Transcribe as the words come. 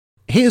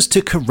Here's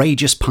to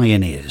courageous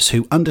pioneers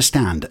who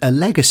understand a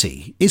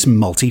legacy is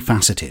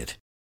multifaceted.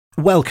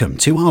 Welcome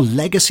to our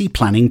Legacy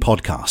Planning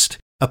Podcast,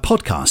 a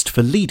podcast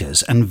for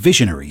leaders and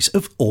visionaries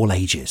of all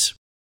ages.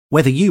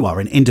 Whether you are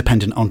an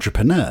independent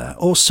entrepreneur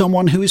or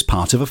someone who is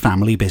part of a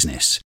family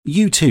business,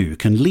 you too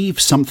can leave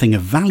something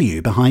of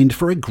value behind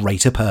for a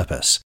greater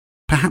purpose.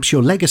 Perhaps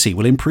your legacy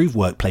will improve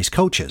workplace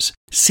cultures,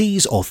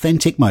 seize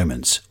authentic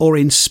moments, or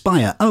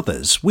inspire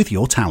others with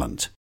your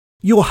talent.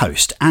 Your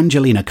host,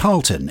 Angelina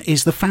Carlton,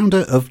 is the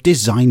founder of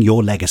Design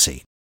Your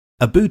Legacy,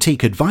 a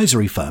boutique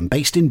advisory firm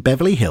based in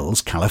Beverly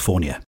Hills,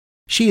 California.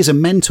 She is a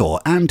mentor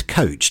and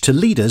coach to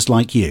leaders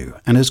like you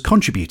and has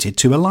contributed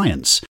to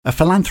Alliance, a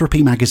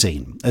philanthropy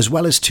magazine, as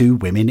well as to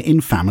Women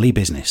in Family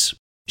Business.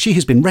 She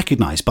has been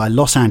recognized by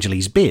Los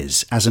Angeles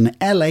Biz as an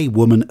LA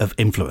Woman of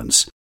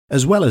Influence,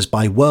 as well as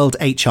by World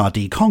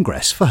HRD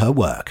Congress for her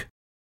work.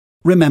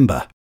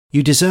 Remember,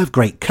 you deserve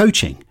great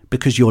coaching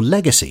because your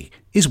legacy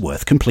is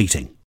worth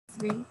completing.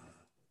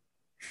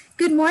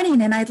 Good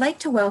morning, and I'd like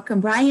to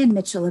welcome Bryan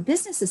Mitchell, a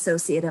business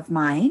associate of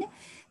mine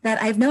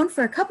that I've known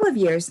for a couple of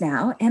years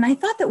now, and I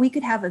thought that we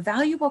could have a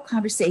valuable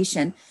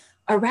conversation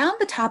around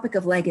the topic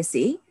of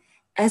legacy,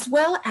 as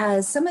well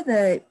as some of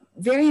the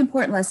very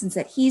important lessons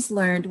that he's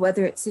learned,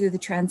 whether it's through the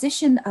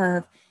transition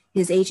of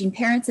his aging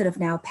parents that have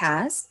now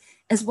passed,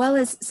 as well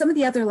as some of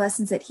the other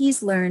lessons that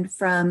he's learned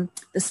from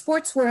the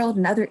sports world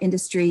and other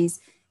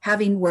industries,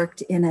 having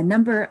worked in a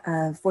number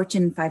of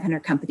Fortune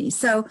 500 companies.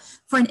 So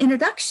for an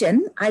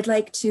introduction, I'd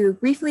like to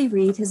briefly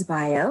read his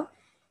bio.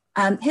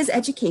 His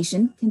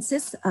education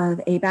consists of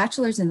a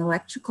bachelor's in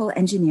electrical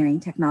engineering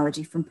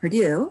technology from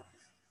Purdue,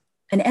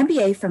 an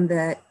MBA from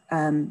the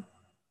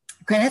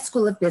Granite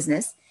School of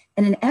Business,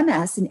 and an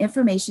MS in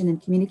information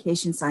and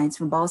communication science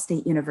from Ball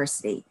State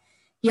University.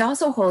 He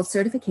also holds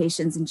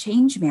certifications in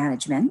change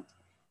management,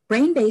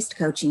 brain-based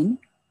coaching,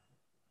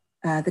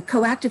 the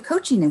Coactive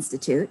Coaching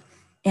Institute,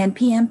 and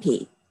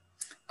PMP.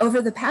 Over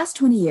the past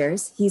 20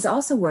 years, he's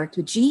also worked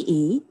with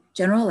GE,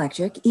 General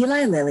Electric,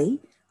 Eli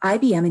Lilly,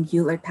 IBM, and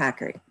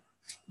Hewlett-Packard.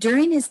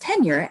 During his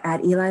tenure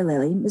at Eli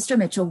Lilly, Mr.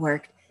 Mitchell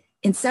worked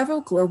in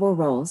several global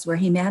roles where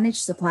he managed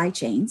supply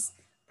chains,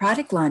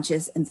 product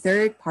launches, and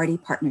third-party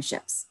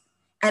partnerships.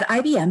 At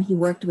IBM, he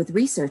worked with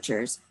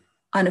researchers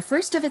on a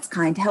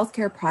first-of-its-kind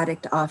healthcare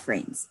product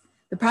offerings.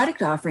 The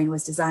product offering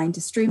was designed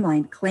to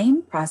streamline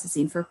claim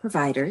processing for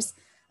providers,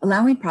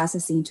 allowing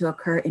processing to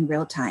occur in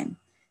real time.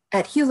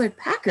 At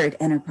Hewlett-Packard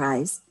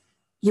Enterprise,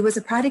 he was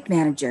a product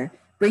manager,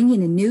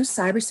 bringing in new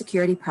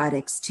cybersecurity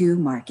products to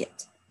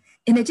market.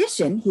 In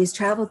addition, he has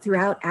traveled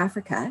throughout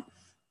Africa,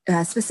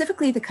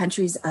 specifically the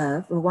countries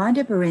of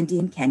Rwanda, Burundi,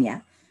 and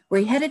Kenya,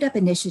 where he headed up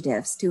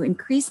initiatives to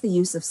increase the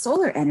use of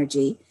solar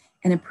energy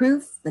and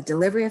improve the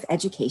delivery of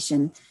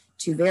education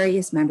to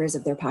various members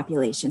of their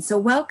population. So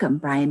welcome,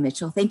 Bryan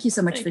Mitchell. Thank you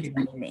so much for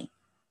joining me.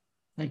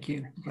 Thank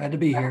you. Glad to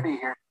be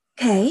here.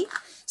 Okay.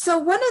 So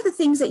one of the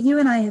things that you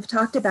and I have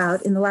talked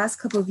about in the last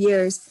couple of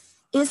years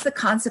is the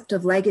concept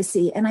of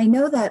legacy. And I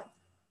know that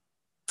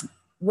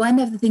one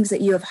of the things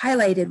that you have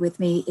highlighted with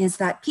me is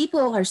that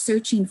people are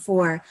searching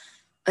for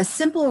a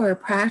simple or a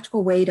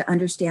practical way to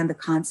understand the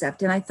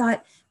concept. And I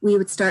thought we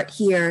would start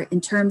here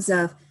in terms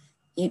of,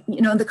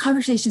 the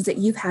conversations that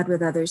you've had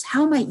with others.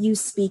 How might you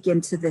speak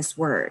into this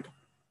word?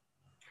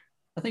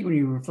 I think when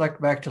you reflect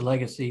back to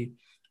legacy,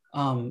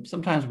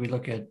 sometimes we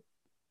look at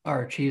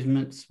our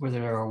achievements, whether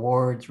they're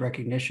awards,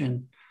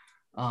 recognition,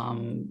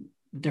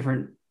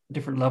 different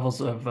levels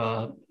of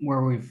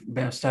where we've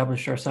been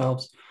established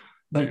ourselves.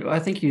 But I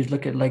think you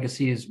look at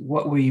legacy as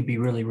what will you be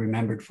really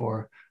remembered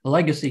for? A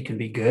legacy can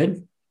be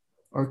good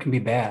or it can be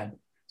bad.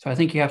 So I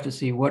think you have to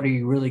see what are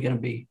you really going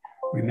to be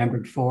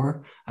remembered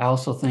for. I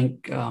also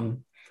think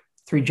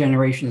 3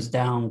 generations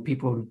down,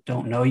 people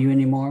don't know you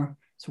anymore.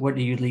 So what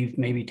do you leave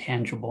maybe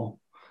tangible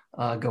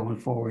going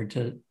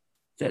forward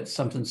that's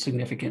something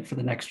significant for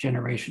the next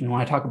generation?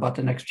 When I talk about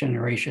the next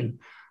generation,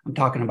 I'm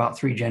talking about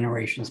 3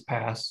 generations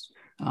past.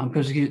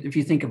 Because if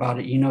you think about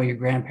it, you know your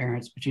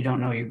grandparents, but you don't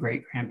know your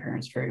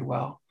great-grandparents very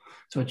well.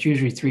 So it's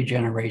usually 3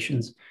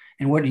 generations.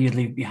 And what do you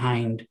leave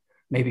behind,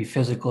 maybe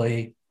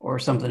physically or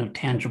something of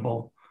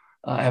tangible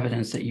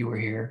evidence that you were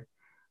here?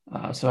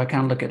 So I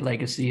kind of look at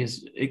legacy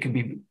as it could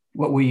be,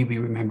 what will you be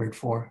remembered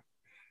for?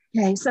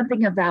 Okay,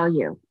 something of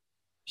value.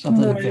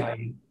 Something of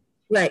value.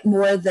 Right,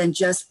 more than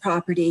just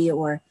property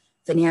or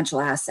financial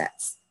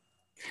assets.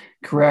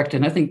 Correct.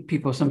 And I think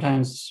people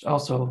sometimes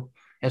also,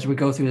 as we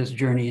go through this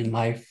journey in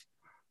life,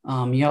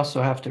 you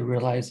also have to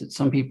realize that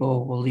some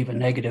people will leave a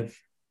negative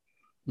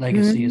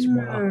legacy as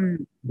well.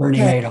 Bernie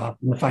Madoff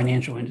in the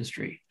financial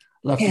industry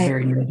left a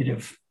very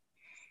negative.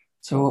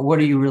 So what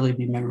do you really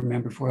be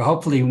remembered for?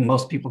 Hopefully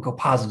most people go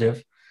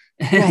positive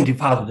and do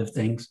positive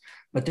things,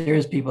 but there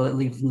is people that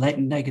leave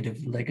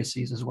negative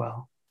legacies as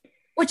well.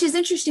 Which is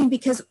interesting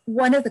because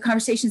one of the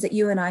conversations that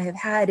you and I have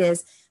had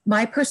is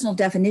my personal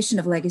definition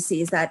of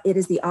legacy is that it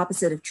is the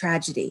opposite of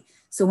tragedy.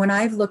 So when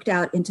I've looked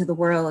out into the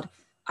world,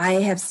 I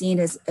have seen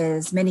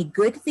as many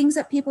good things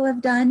that people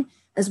have done,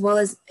 as well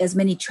as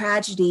many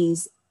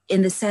tragedies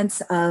in the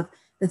sense of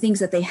the things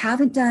that they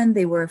haven't done,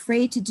 they were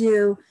afraid to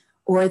do,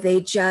 or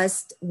they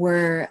just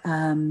were,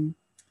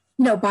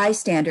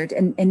 bystander.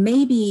 And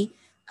maybe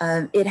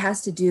it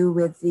has to do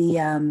with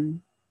the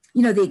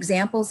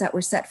examples that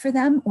were set for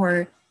them,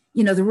 or,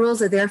 the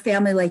rules of their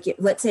family. Like,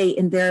 let's say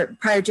in their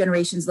prior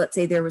generations, let's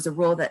say there was a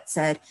rule that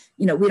said,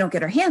 we don't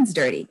get our hands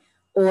dirty,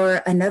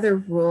 or another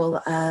rule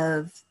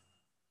of,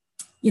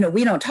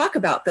 we don't talk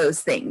about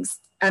those things.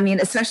 I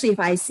mean, especially if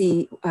I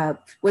see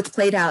what's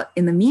played out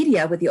in the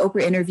media with the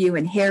Oprah interview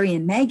and Harry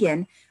and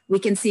Meghan, we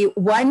can see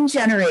one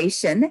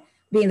generation,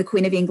 being the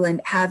Queen of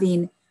England,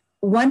 having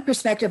one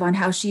perspective on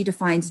how she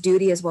defines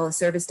duty as well as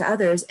service to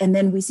others. And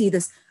then we see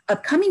this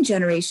upcoming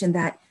generation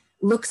that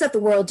looks at the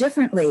world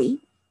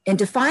differently and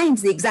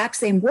defines the exact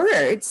same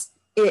words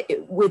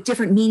with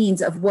different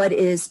meanings of what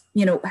is,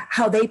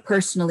 how they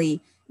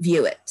personally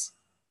view it.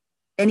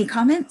 Any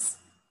comments?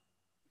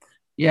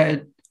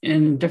 Yeah,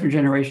 and different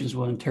generations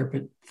will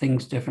interpret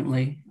things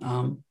differently.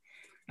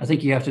 I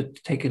think you have to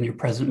take in your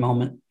present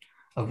moment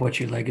of what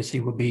your legacy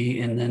will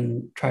be, and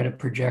then try to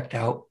project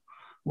out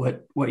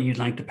what you'd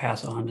like to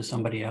pass on to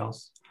somebody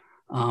else.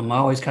 I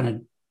always kind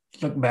of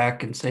look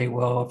back and say,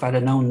 well, if I'd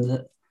have known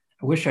that,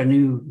 I wish I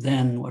knew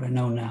then what I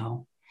know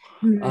now.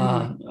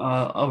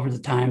 Over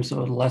the time, so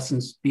the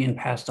lessons being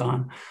passed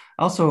on.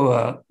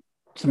 Also,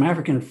 some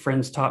African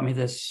friends taught me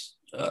this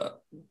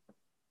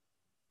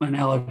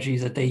analogy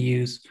that they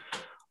use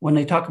when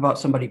they talk about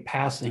somebody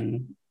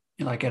passing,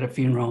 like at a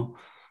funeral.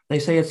 They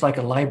say it's like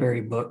a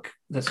library book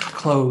that's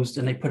closed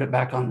and they put it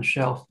back on the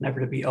shelf, never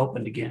to be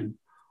opened again.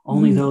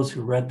 Only those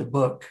who read the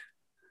book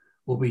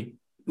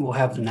will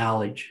have the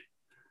knowledge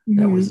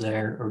that was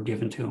there or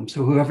given to them.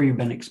 So whoever you've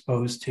been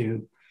exposed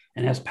to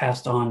and has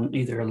passed on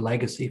either a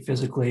legacy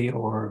physically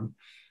or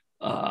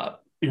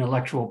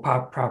intellectual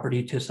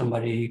property to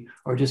somebody,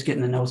 or just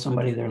getting to know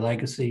somebody, their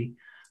legacy.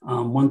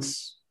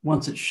 Once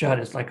it's shut,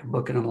 it's like a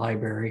book in a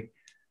library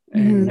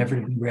and never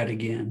to be read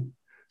again.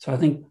 So I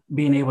think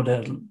being able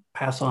to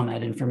pass on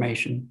that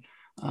information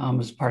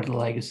is part of the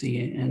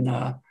legacy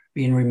and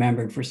being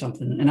remembered for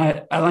something. And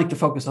I like to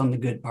focus on the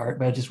good part,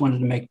 but I just wanted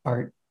to make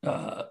part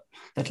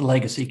that the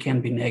legacy can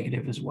be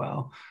negative as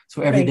well.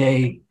 So every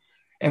day,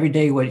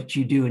 what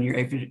you do in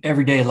your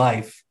everyday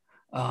life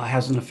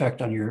has an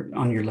effect on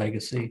your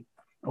legacy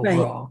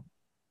overall.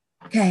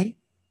 Right. Okay.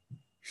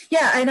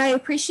 Yeah, and I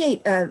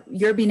appreciate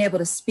your being able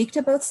to speak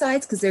to both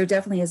sides, because there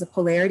definitely is a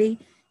polarity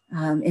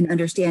in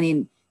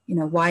understanding,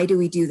 why do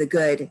we do the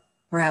good?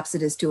 Perhaps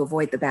it is to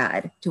avoid the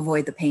bad, to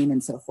avoid the pain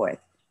and so forth.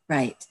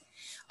 Right.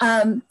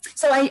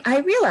 So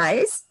I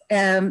realize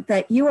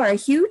that you are a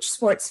huge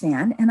sports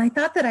fan, and I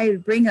thought that I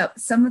would bring up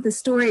some of the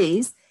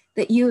stories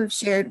that you have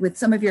shared with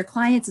some of your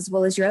clients as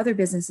well as your other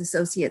business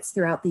associates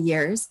throughout the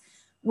years,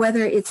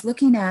 whether it's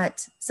looking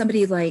at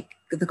somebody like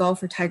the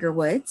golfer Tiger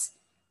Woods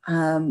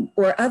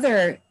or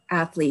other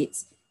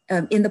athletes,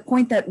 in the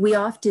point that we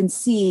often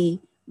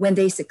see when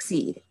they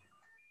succeed,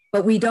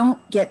 but we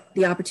don't get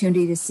the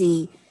opportunity to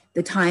see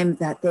the time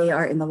that they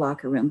are in the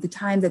locker room, the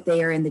time that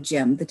they are in the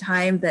gym, the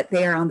time that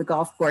they are on the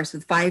golf course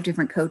with 5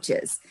 different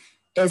coaches,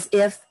 as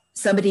if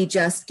somebody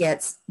just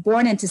gets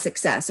born into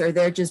success, or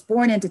they're just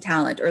born into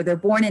talent, or they're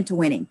born into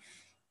winning.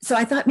 So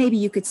I thought maybe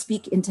you could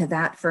speak into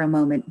that for a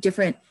moment,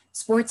 different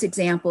sports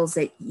examples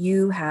that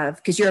you have,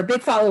 because you're a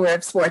big follower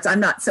of sports. I'm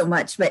not so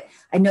much, but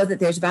I know that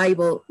there's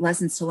valuable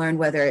lessons to learn,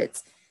 whether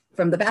it's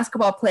from the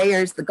basketball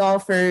players, the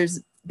golfers,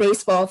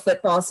 baseball,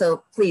 football.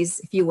 So please,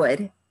 if you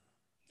would.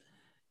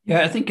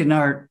 Yeah, I think in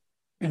our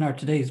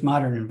today's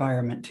modern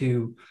environment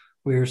too,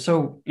 we're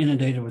so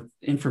inundated with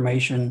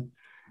information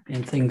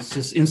and things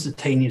just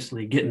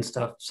instantaneously, getting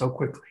stuff so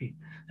quickly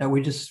that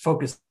we just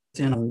focus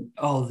in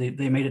on,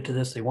 they made it to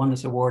this, they won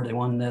this award, they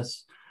won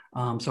this.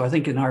 So I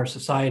think in our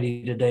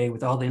society today,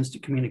 with all the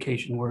instant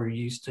communication, we're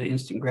used to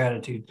instant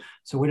gratitude.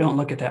 So we don't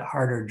look at that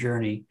harder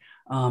journey.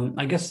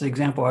 I guess the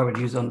example I would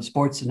use on the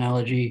sports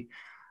analogy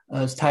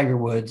is Tiger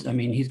Woods. I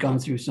mean, he's gone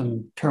through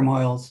some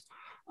turmoils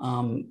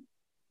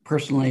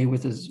personally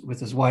with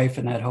his wife,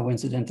 and that whole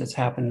incident that's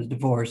happened, the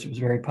divorce. It was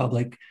very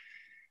public.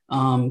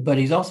 But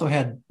he's also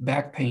had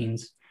back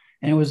pains.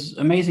 And it was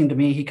amazing to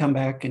me. He come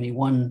back and he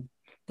won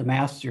the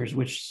Masters,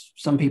 which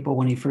some people,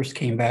 when he first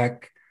came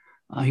back,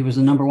 he was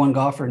the number 1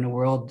 golfer in the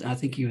world. I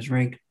think he was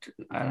ranked,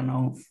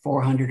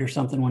 400 or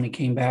something when he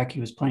came back. He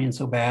was playing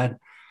so bad.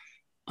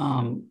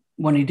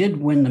 When he did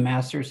win the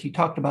Masters, he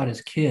talked about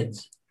his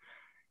kids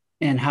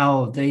and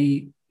how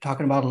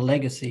talking about a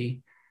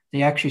legacy,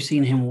 they actually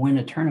seen him win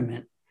a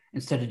tournament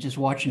instead of just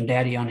watching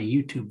Daddy on a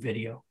YouTube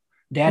video.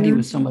 Daddy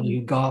was somebody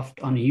who golfed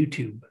on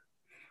YouTube.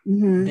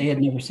 They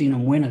had never seen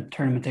him win a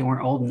tournament. They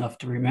weren't old enough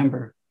to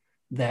remember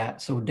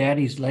that. So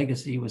Daddy's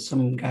legacy was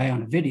some guy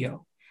on a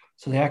video.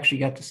 So they actually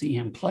got to see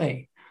him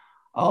play.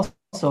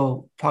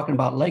 Also, talking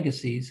about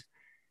legacies,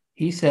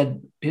 he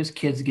said his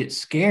kids get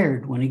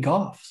scared when he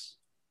golfs.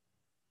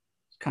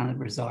 It's kind of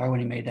bizarre when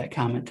he made that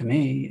comment to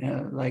me.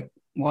 Like,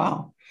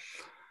 wow,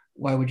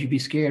 why would you be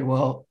scared?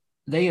 Well,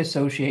 they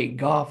associate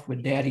golf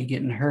with Daddy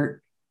getting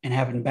hurt and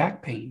having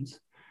back pains.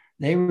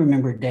 They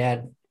remember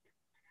Dad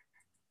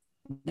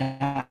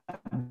not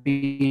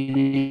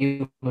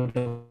being able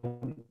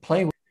to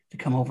play with, to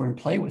come over and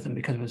play with him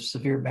because of his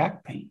severe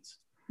back pains.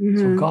 Mm-hmm.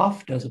 So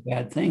golf does a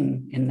bad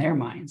thing in their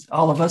minds.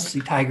 All of us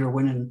see Tiger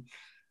winning.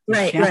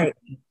 Right.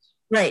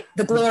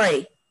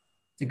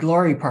 The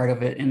glory part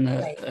of it in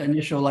the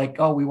initial, like,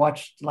 oh, we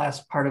watched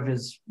last part of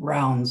his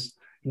rounds,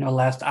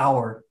 last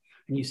hour,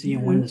 and you see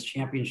him win this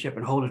championship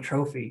and hold a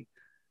trophy.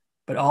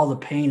 But all the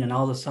pain and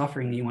all the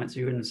suffering he went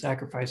through and the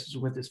sacrifices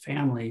with his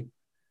family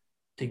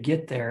to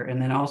get there.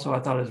 And then also I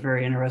thought it was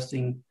very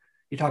interesting.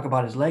 You talk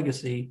about his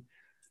legacy.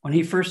 When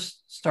he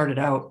first started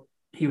out,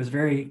 he was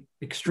very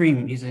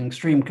extreme. He's an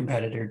extreme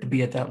competitor. To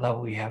be at that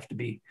level, you have to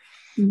be.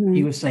 Mm-hmm.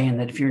 He was saying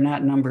that if you're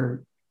not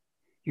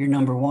you're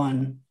number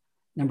one,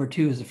 number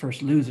two is the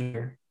first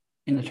loser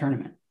in the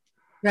tournament.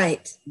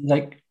 Right.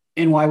 Like,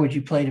 and why would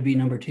you play to be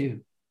number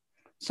two?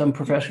 Some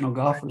professional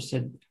golfers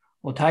said,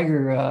 well,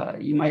 Tiger,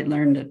 you might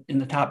learn that in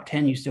the top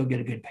 10, you still get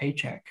a good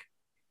paycheck.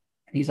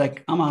 And he's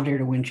like, I'm out here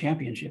to win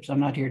championships. I'm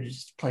not here to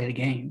just play the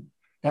game.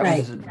 That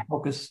was his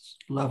focused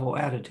level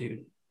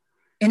attitude.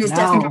 And his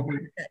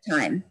definition at that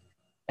time.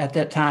 At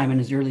that time in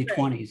his early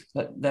 20s,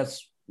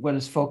 that's what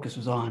his focus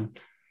was on.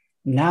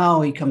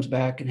 Now he comes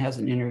back and has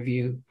an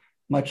interview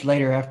much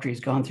later after he's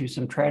gone through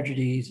some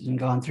tragedies and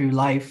gone through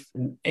life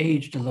and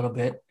aged a little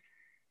bit.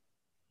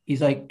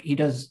 He's like, he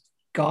does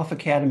golf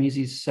academies.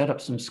 He's set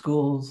up some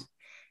schools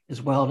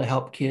as well to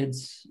help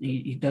kids.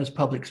 He does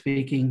public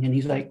speaking. And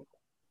he's like,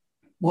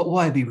 what will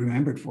I be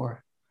remembered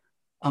for?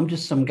 I'm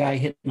just some guy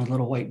hitting a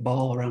little white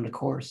ball around a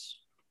course.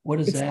 What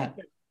is that?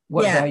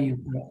 What value?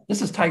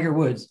 This is Tiger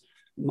Woods,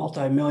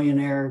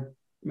 multi-millionaire,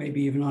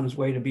 maybe even on his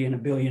way to being a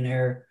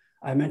billionaire.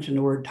 I mentioned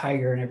the word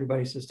Tiger and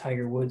everybody says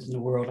Tiger Woods in the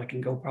world. I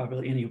can go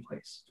probably any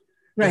place.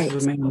 Right.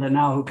 This is a man that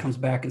now who comes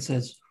back and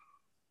says,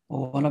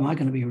 well, what am I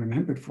going to be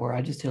remembered for?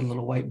 I just hit a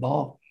little white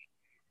ball.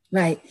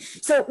 Right.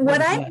 So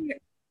what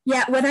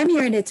I'm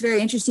hearing, it's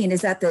very interesting,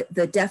 is that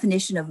the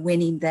definition of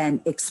winning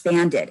then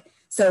expanded.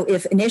 So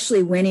if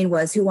initially winning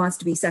was who wants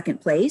to be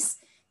second place,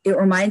 it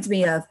reminds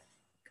me of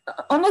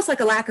almost like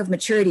a lack of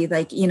maturity,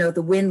 like,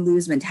 the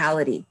win-lose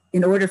mentality.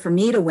 In order for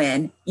me to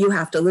win, you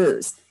have to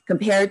lose.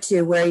 Compared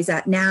to where he's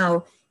at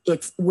now,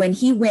 it's when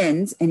he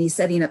wins and he's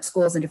setting up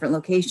schools in different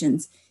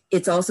locations,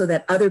 it's also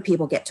that other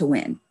people get to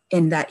win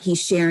and that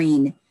he's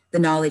sharing the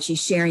knowledge,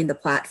 he's sharing the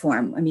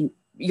platform. I mean,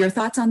 your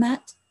thoughts on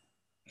that?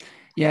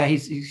 Yeah,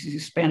 he's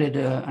expanded,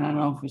 I don't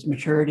know if it was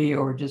maturity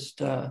or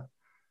just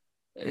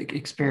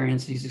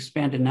experience. He's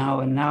expanded now.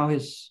 And now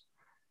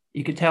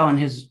you could tell in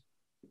his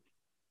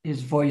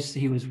voice,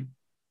 he was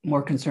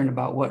more concerned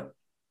about what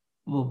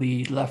will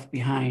be left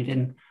behind.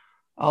 And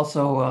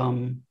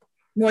also,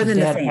 more than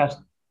the fame.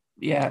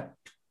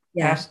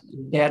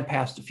 Dad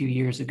passed a few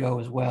years ago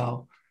as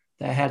well.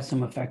 That had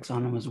some effects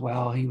on him as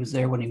well. He was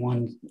there when he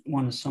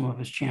won some of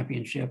his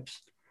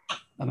championships. As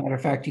a matter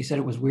of fact, he said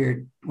it was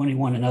weird when he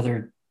won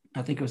another,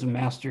 I think it was a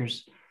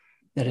Masters,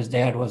 that his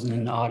dad wasn't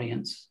in the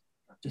audience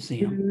to see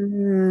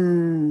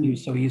him. He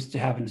was so used to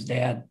having his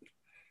dad.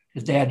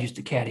 His dad used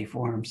to caddy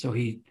for him, so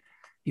he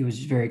was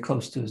very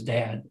close to his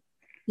dad.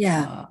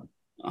 Yeah.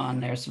 On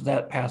there, so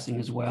that passing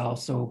as well.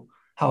 So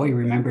how he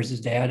remembers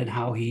his dad and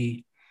how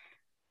he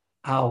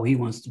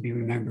wants to be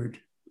remembered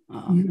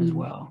as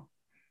well.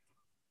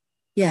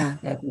 Yeah.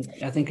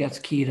 I think that's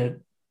key to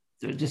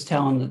just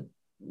telling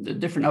the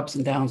different ups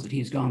and downs that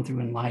he's gone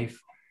through in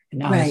life. And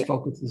now his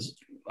focus is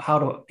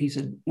he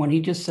said, when he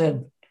just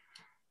said,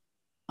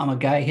 I'm a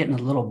guy hitting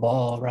a little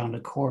ball around a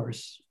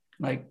course,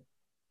 like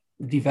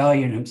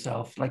devaluing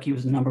himself, like he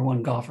was the number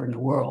one golfer in the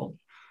world.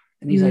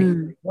 And he's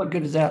like, what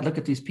good is that? Look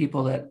at these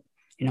people that,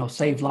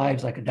 save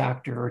lives, like a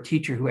doctor or a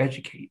teacher who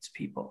educates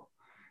people.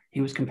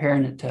 He was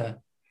comparing it to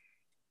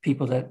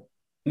people that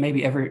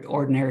maybe every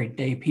ordinary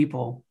day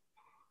people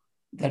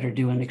that are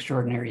doing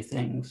extraordinary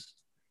things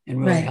and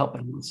really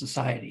helping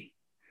society.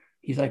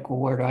 He's like, well,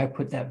 where do I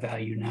put that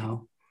value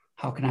now?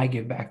 How can I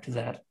give back to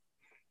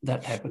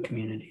that type of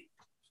community?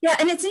 Yeah,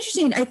 and it's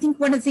interesting. I think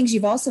one of the things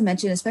you've also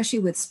mentioned, especially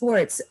with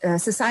sports,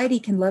 society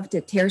can love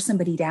to tear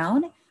somebody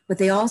down, but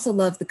they also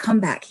love the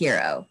comeback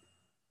hero.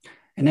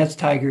 And that's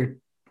Tiger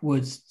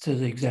Woods to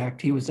the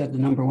exact. He was at the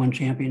number one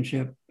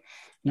championship,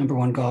 number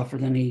one golfer.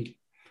 Then he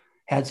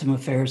had some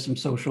affairs, some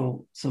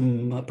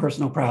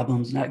personal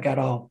problems, and that got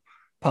all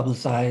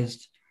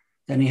publicized.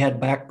 Then he had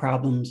back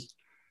problems,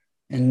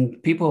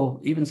 and people,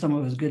 even some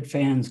of his good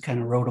fans,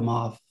 kind of wrote him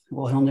off.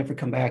 Well, he'll never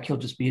come back. He'll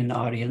just be in the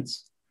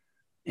audience.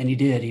 And he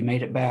did. He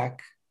made it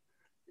back,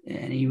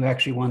 and he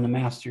actually won the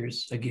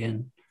Masters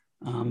again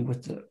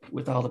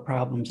with all the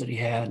problems that he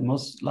had. A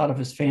lot of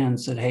his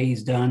fans said, "Hey,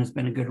 he's done. It's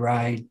been a good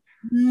ride.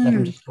 Let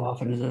him just go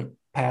off into the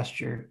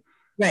pasture."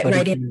 Right, but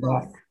riding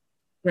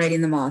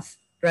the moth.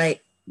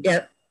 Right.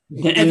 Yep.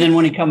 And then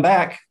when he come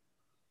back,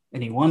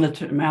 and he won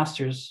the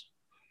Masters.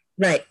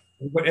 Right.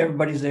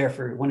 Everybody's there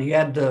for when he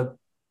had the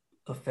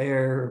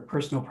affair, or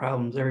personal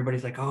problems.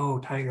 Everybody's like, "Oh,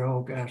 Tiger!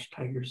 Oh gosh,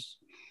 Tiger's."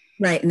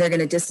 Right, and they're going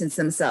to distance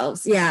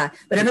themselves. Yeah,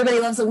 but everybody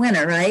loves a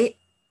winner, right?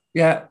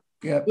 Yeah.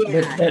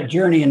 That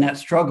journey and that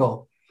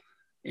struggle,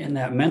 and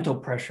that mental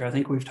pressure. I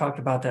think we've talked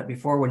about that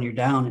before when you're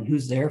down and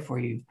who's there for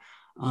you.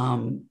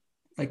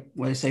 Like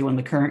what they say, when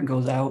the current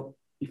goes out,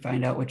 you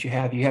find out what you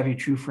have. You have your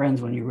true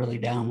friends when you're really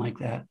down like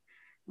that.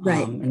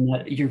 Right. And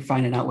that you're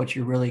finding out what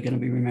you're really going to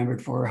be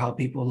remembered for, how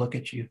people look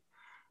at you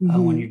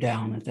when you're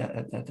down at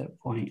that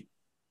point.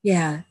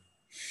 Yeah.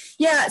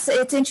 Yeah, so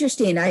it's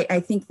interesting. I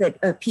think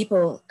that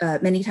people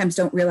many times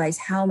don't realize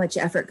how much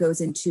effort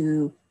goes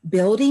into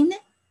building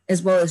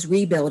as well as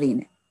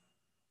rebuilding.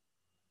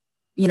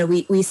 You know,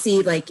 we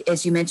see, like,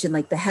 as you mentioned,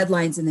 like the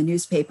headlines in the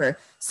newspaper,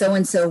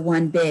 so-and-so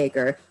won big,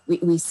 or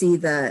we see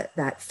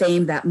that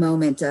fame, that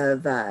moment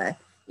of,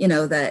 you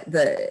know,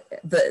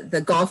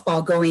 the golf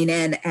ball going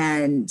in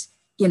and,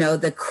 you know,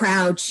 the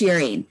crowd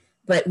cheering,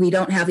 but we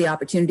don't have the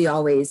opportunity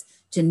always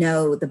to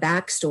know the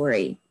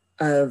backstory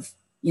of,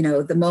 you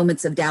know, the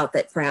moments of doubt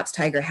that perhaps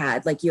Tiger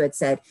had, like you had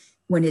said,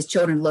 when his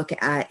children look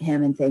at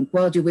him and think,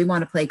 well, do we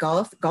want to play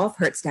golf? Golf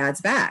hurts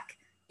dad's back.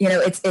 You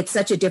know, it's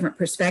such a different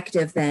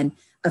perspective than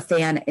a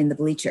fan in the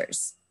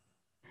bleachers.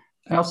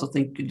 I also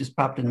think it just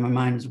popped into my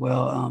mind as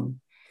well.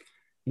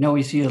 You know,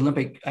 we see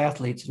Olympic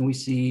athletes and we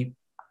see,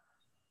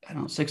 I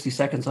don't know, 60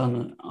 seconds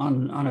on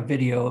a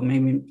video,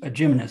 maybe a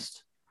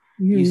gymnast.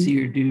 You see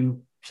her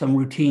do some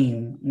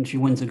routine and she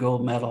wins a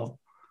gold medal,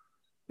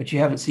 but you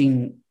haven't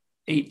seen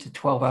 8 to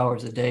 12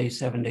 hours a day,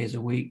 7 days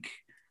a week.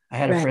 I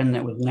had a friend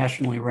that was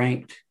nationally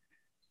ranked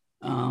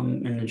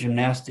in the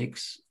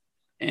gymnastics,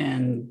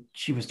 and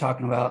she was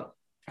talking about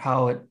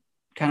how it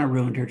kind of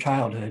ruined her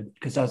childhood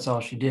because that's all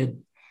she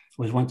did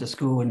was went to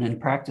school and then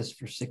practiced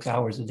for 6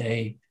 hours a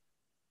day,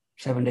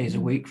 7 days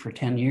a week for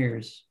 10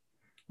 years,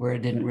 where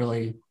she didn't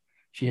really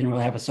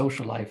have a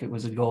social life. It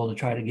was a goal to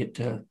try to get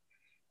to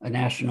a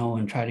national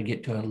and try to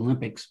get to an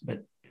Olympics,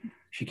 but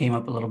she came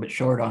up a little bit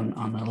short on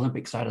the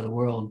Olympic side of the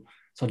world.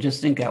 So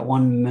just think that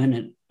 1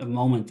 minute, a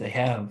moment they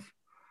have,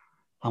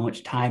 how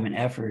much time and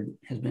effort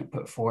has been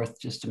put forth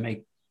just to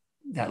make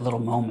that little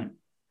moment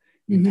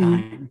in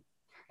time.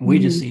 And we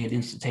just see it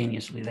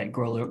instantaneously, that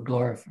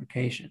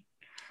glorification.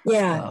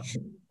 Yeah.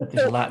 But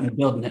there's a lot in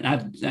building it.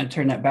 And I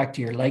turn that back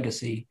to your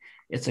legacy.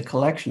 It's a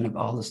collection of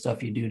all the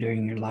stuff you do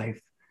during your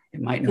life.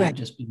 It might not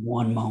just be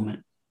one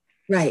moment.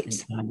 Right.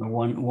 In time, or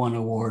one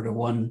award or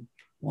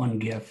one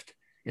gift.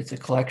 It's a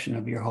collection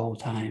of your whole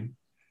time.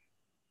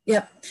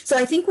 Yep. So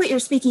I think what you're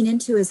speaking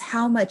into is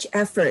how much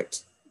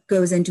effort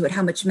goes into it,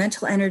 how much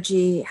mental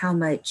energy, how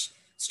much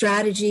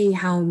strategy,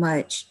 how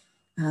much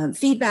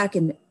feedback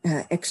and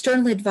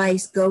external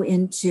advice go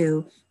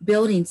into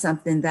building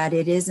something that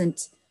it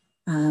isn't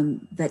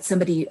that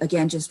somebody,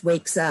 again, just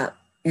wakes up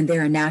and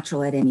they're a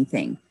natural at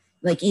anything.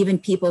 Like even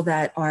people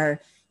that are,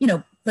 you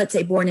know, let's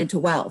say born into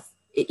wealth,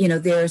 you know,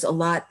 there's a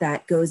lot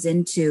that goes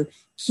into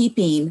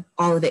keeping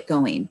all of it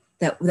going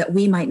that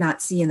we might not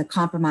see in the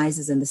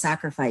compromises and the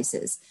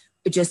sacrifices.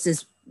 But just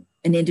as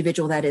an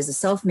individual that is a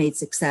self-made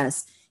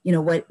success, you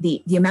know, what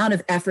the amount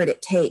of effort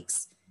it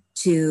takes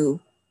to,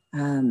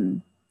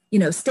 you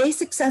know, stay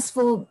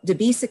successful, to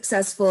be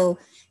successful,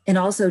 and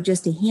also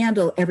just to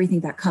handle everything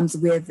that comes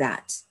with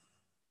that.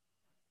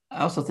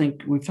 I also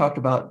think we've talked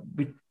about,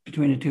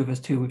 between the two of us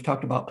too, we've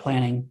talked about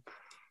planning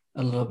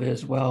a little bit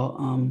as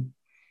well.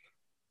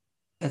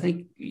 I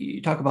think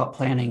you talk about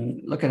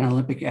planning, look at an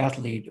Olympic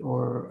athlete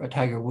or a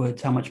Tiger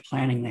Woods, how much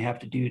planning they have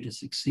to do to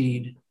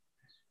succeed,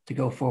 to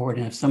go forward.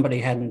 And if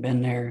somebody hadn't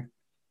been there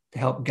to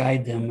help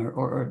guide them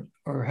or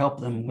help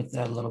them with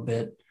that a little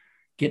bit,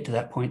 get to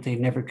that point, they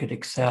never could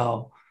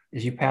excel.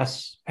 As you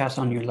pass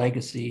on your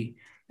legacy,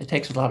 it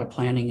takes a lot of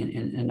planning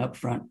and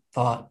upfront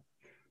thought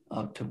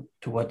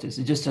to what this.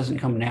 It just doesn't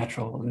come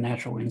natural, a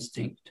natural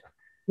instinct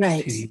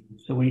Right. to you.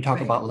 So when you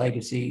talk about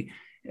legacy,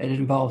 it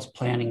involves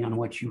planning on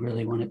what you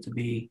really want it to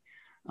be,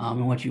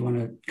 and what you want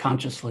to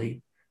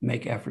consciously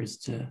make efforts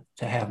to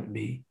have it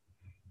be.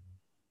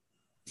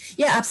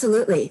 Yeah,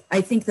 absolutely.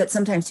 I think that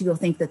sometimes people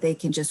think that they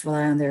can just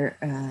rely on their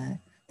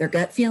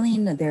gut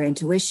feeling, their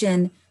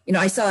intuition. You know,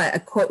 I saw a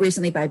quote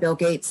recently by Bill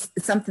Gates.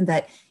 It's something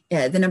that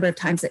the number of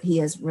times that he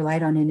has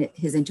relied on in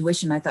his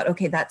intuition, I thought,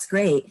 okay, that's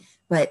great,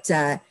 but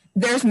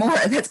there's more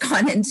that's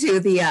gone into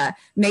the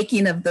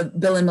making of the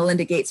Bill and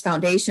Melinda Gates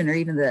Foundation, or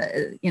even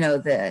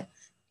the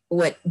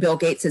what Bill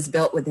Gates has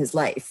built with his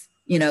life,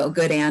 you know,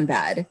 good and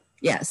bad.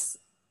 Yes.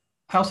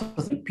 I also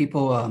think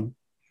people,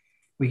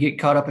 we get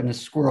caught up in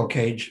this squirrel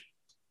cage,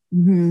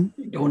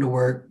 going to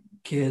work,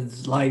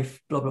 kids,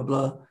 life, blah, blah,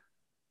 blah.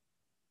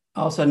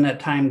 All of a sudden that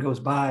time goes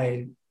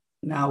by.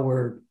 Now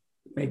we're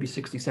maybe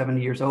 60,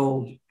 70 years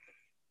old.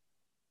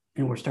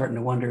 And we're starting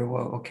to wonder,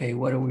 well, okay,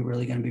 what are we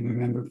really going to be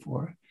remembered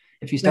for?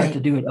 If you start to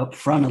do it up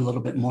front a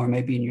little bit more,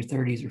 maybe in your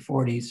 30s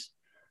or 40s.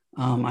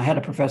 I had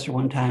a professor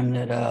one time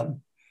that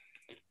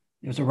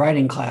it was a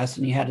writing class,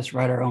 and he had us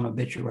write our own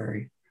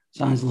obituary.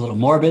 Sounds a little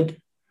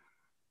morbid,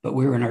 but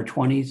we were in our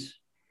 20s,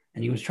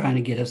 and he was trying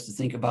to get us to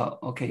think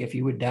about, okay, if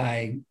you would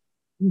die,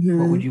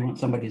 what would you want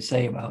somebody to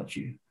say about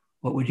you?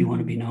 What would you want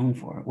to be known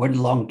for? What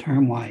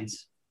long-term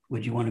wise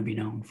would you want to be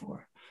known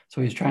for? So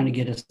he was trying to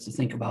get us to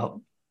think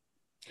about,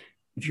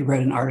 if you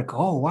read an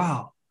article, oh,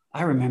 wow,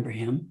 I remember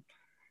him.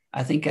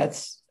 I think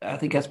that's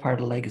part of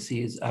the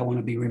legacy is I want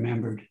to be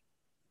remembered.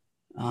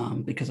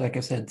 Because like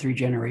I said, 3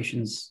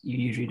 generations, you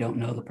usually don't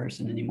know the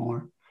person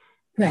anymore.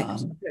 Correct.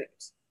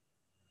 Correct.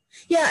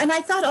 Yeah. And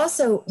I thought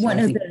also So one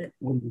I of think the,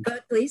 go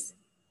ahead, please.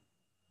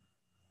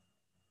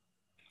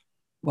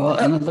 well,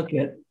 and I look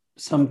at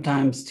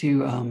sometimes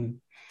too,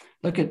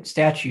 look at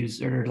statues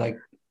that are like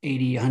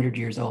 80, 100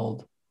 years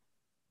old.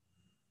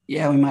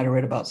 Yeah, we might have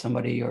read about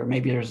somebody, or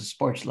maybe there's a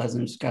sports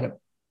legend who's got a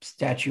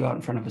statue out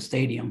in front of a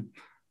stadium.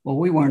 Well,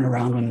 we weren't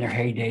around when their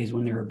heydays,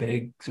 when they were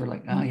big. So we're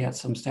like, oh yeah,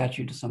 some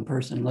statue to some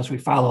person. Unless we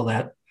follow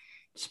that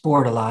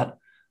sport a lot,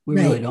 we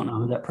really don't know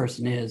who that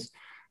person is.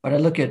 But I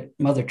look at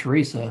Mother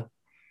Teresa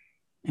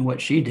and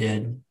what she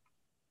did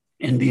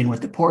in being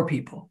with the poor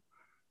people.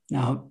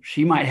 Now,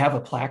 she might have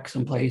a plaque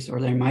someplace, or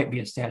there might be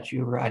a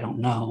statue of her. I don't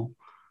know.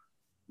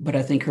 But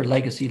I think her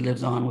legacy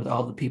lives on with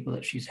all the people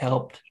that she's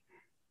helped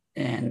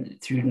and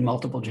through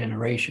multiple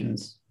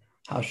generations,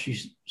 how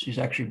she's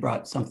actually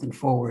brought something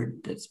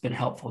forward that's been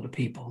helpful to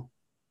people.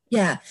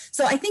 Yeah.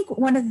 So I think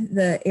one of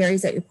the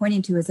areas that you're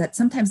pointing to is that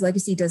sometimes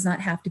legacy does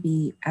not have to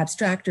be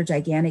abstract or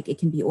gigantic. It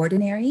can be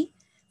ordinary.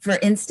 For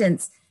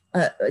instance,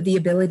 the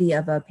ability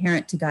of a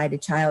parent to guide a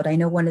child. I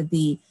know one of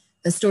the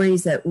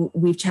stories that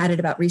we've chatted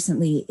about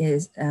recently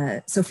is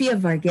Sofia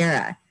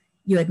Vergara.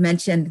 You had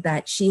mentioned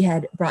that she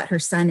had brought her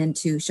son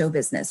into show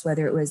business,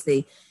 whether it was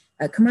the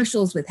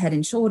commercials with Head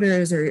and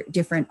Shoulders or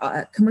different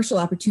commercial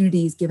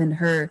opportunities, given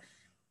her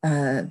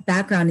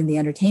background in the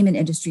entertainment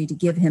industry to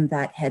give him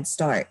that head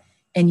start.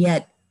 And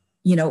yet,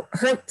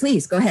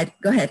 please go ahead.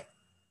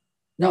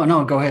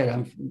 No, go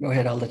ahead. Go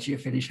ahead. I'll let you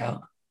finish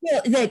out.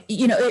 Well, that,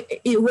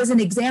 it was an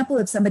example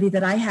of somebody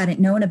that I hadn't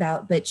known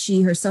about, but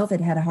she herself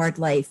had had a hard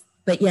life,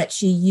 but yet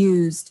she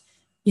used,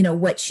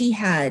 what she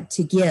had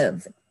to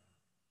give.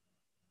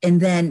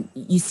 And then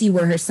you see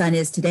where her son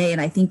is today.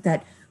 And I think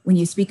that when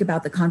you speak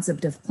about the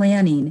concept of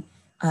planning,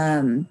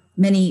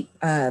 many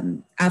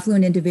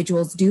affluent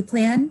individuals do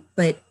plan,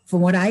 but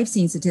from what I've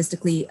seen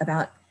statistically,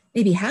 about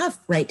maybe half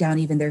write down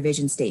even their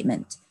vision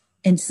statement.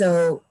 And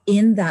so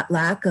in that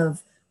lack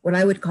of what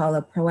I would call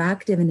a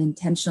proactive and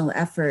intentional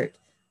effort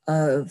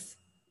of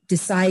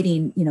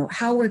deciding,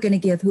 how we're going to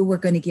give, who we're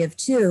going to give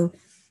to,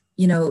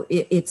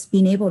 it's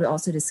being able to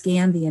also to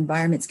scan the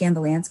environment, scan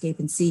the landscape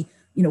and see,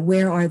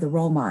 where are the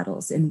role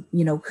models and,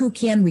 who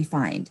can we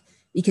find?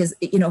 Because,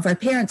 if our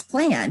parents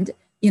planned,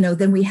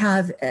 then we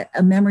have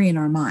a memory in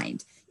our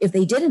mind. If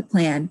they didn't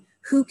plan,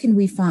 who can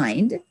we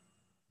find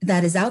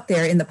that is out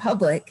there in the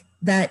public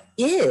that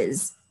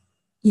is,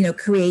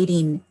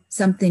 creating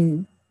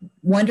something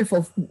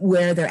wonderful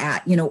where they're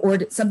at,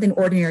 or something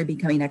ordinary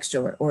becoming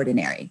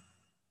extraordinary.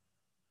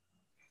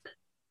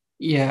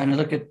 Yeah, and I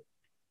look at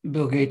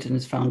Bill Gates and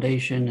his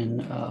foundation,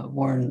 and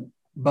Warren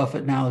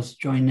Buffett now has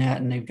joined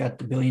that, and they've got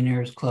the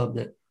Billionaires Club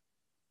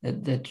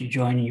that you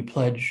join and you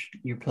pledge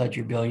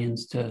your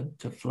billions to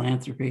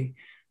philanthropy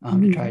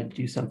to try to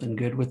do something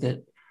good with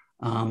it.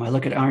 I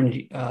look at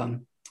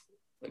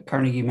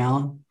Carnegie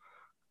Mellon.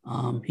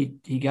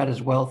 He got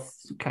his wealth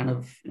kind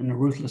of in a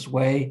ruthless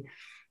way,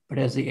 but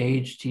as he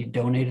aged, he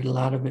donated a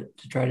lot of it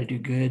to try to do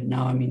good.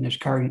 Now, there's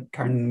Carnegie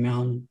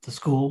Mellon, the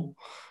school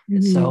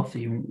itself.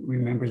 You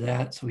remember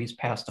that, so he's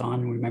passed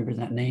on. Remember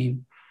that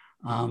name.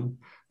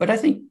 But I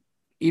think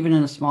even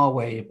in a small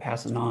way,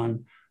 passing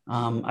on.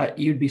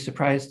 You'd be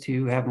surprised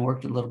to, having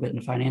worked a little bit in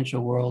the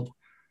financial world,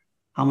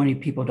 how many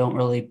people don't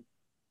really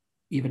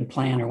even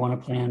plan or want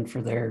to plan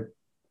for their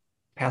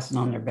passing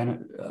on their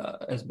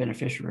as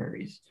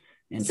beneficiaries.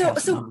 And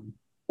so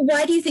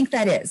why do you think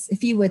that is?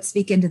 If you would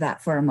speak into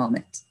that for a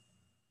moment.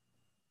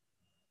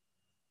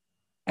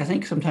 I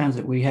think sometimes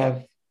that we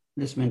have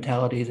this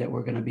mentality that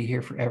we're going to be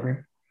here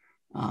forever,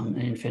 in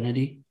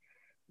infinity.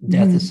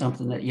 Death is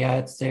something that,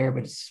 it's there,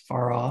 but it's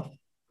far off.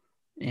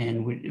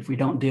 And if we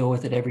don't deal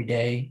with it every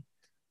day,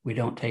 we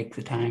don't take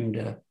the time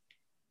to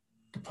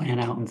plan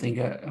out and think.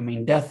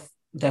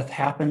 Death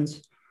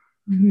happens.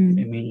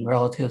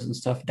 Relatives and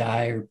stuff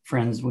die, or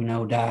friends we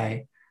know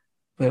die,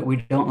 but we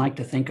don't like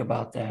to think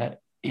about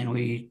that, and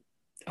we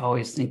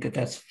always think that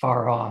that's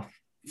far off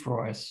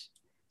for us.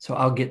 So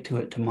I'll get to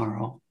it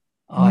tomorrow.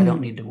 Oh, I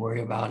don't need to worry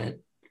about it.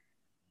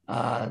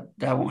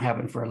 That won't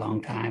happen for a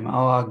long time.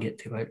 Oh, I'll get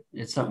to it.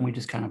 It's something we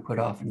just kind of put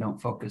off and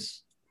don't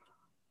focus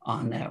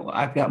on that. Well,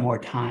 I've got more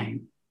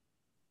time,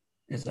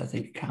 is I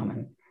think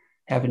common.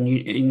 Having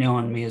you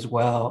knowing me as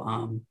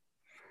well,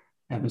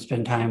 having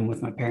spent time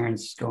with my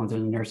parents, going through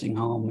the nursing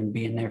home and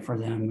being there for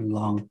them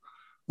in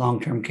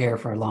long-term care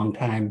for a long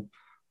time.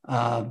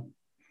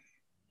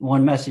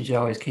 One message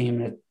always came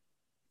that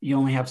you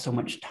only have so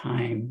much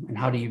time, and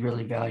how do you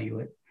really value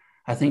it?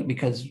 I think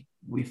because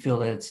we feel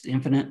that it's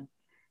infinite,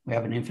 we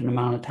have an infinite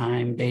amount of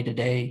time day to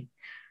day,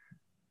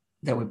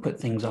 that we put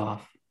things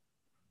off.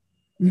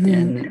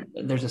 And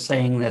there's a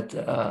saying that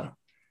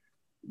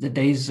the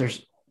days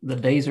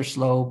are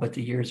slow, but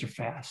the years are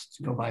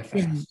fast. Go by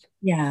fast.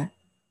 Yeah.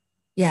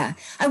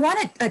 I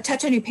want to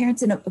touch on your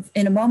parents in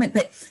a moment,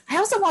 but I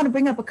also want to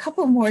bring up a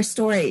couple more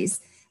stories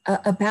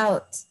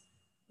about,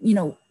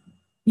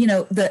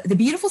 the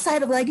beautiful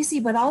side of legacy,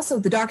 but also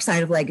the dark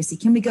side of legacy.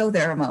 Can we go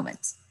there a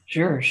moment?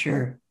 Sure,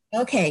 sure.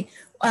 Okay.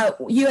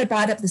 You had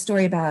brought up the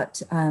story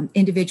about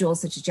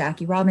individuals such as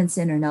Jackie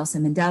Robinson or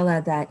Nelson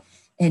Mandela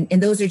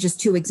and those are just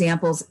two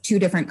examples, two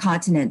different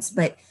continents.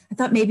 But I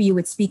thought maybe you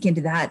would speak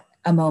into that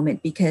a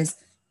moment because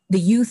the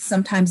youth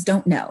sometimes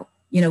don't know.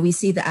 We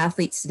see the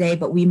athletes today,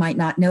 but we might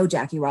not know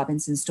Jackie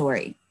Robinson's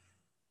story.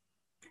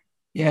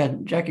 Yeah,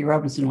 Jackie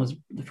Robinson was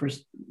the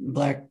first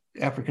Black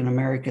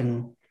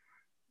African-American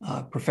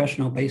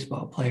professional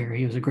baseball player.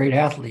 He was a great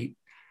athlete.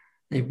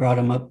 They brought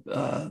him up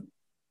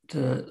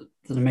to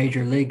the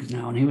major leagues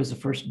now, and he was the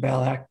first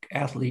black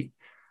athlete.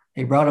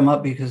 They brought him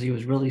up because he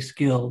was really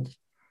skilled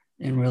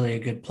and really a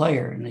good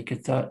player, and they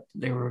thought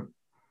they were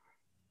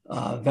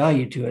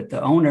value to it.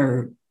 The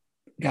owner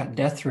got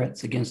death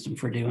threats against him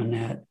for doing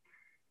that.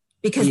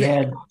 Because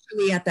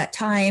actually at that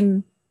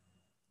time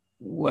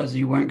was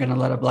you weren't going to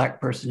let a Black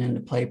person in to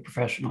play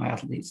professional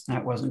athletes.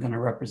 That wasn't going to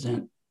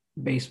represent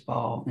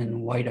baseball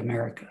in white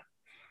America.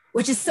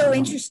 Which is so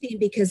interesting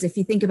because if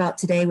you think about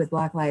today with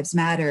Black Lives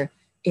Matter,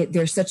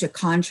 there's such a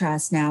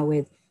contrast now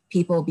with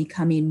people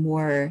becoming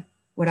more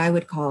what I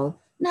would call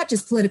not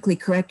just politically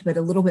correct, but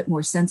a little bit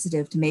more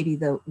sensitive to maybe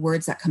the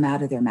words that come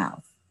out of their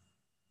mouth.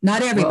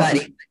 Not everybody,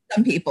 but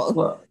some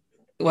people.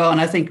 Well, and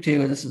I think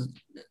too,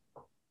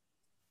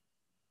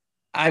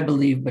 I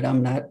believe, but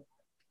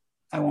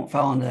I won't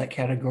fall into that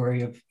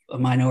category of a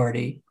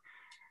minority.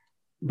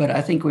 But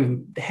I think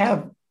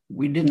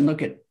we didn't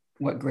look at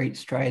what great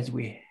strides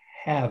we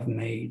have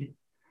made.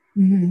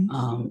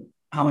 Mm-hmm.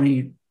 How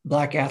many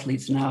Black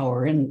athletes now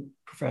are in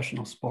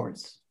professional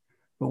sports?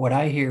 But what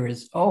I hear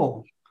is,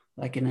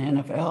 like in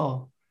the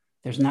NFL,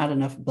 there's not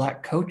enough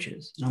Black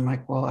coaches. And I'm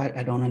like, well,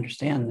 I don't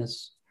understand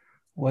this.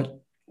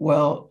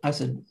 Well, I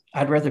said,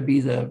 I'd rather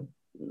be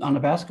on the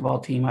basketball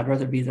team, I'd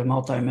rather be the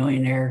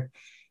multimillionaire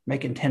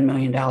making $10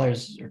 million or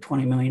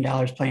 $20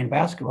 million playing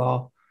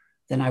basketball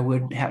than I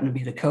would happen to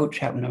be the coach,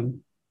 happen to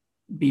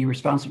be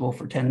responsible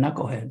for 10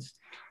 knuckleheads,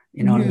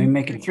 what I mean,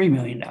 making $3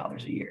 million a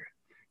year.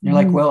 And they're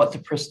like, well, it's a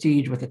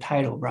prestige with a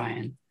title,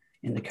 Bryan,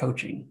 in the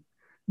coaching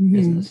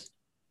business.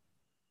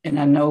 And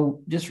I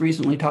know just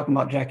recently talking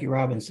about Jackie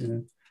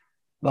Robinson,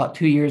 about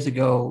 2 years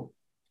ago,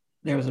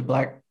 there was a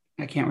Black,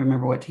 I can't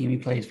remember what team he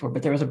plays for,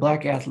 but there was a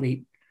Black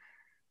athlete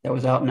that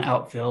was out in the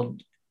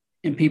outfield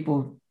and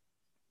people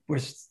were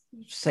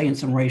saying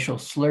some racial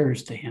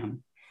slurs to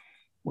him.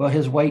 Well,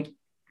 his white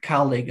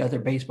colleague, other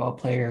baseball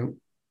player,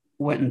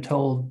 went and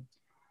told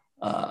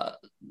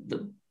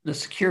the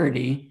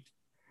security,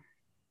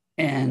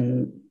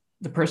 and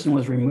the person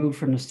was removed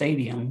from the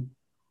stadium,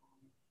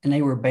 and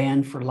they were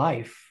banned for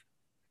life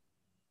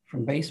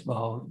from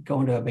baseball,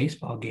 going to a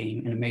baseball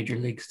game in a major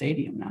league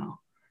stadium now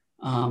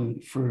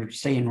for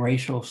saying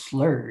racial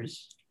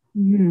slurs.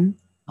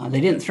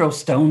 They didn't throw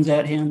stones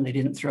at him. They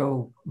didn't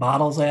throw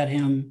bottles at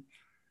him.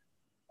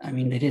 I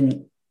mean, they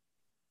didn't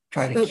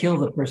try to kill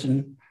the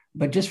person,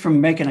 but just from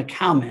making a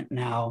comment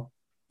now,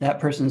 that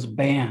person's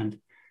banned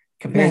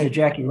compared to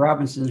Jackie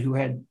Robinson, who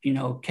had,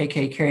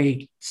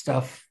 KKK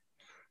stuff,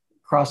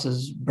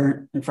 crosses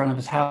burnt in front of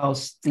his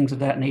house, things of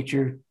that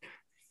nature,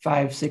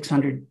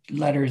 500-600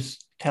 letters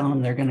telling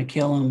him they're going to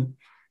kill him,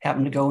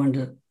 happened to go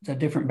into the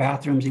different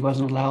bathrooms. He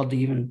wasn't allowed to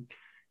even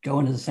go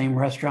into the same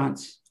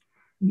restaurants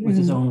with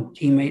his own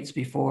teammates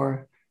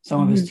before.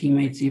 Some of his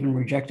teammates even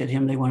rejected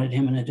him. They wanted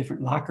him in a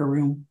different locker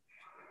room.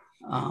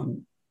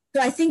 So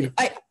I think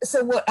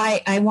what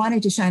I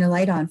wanted to shine a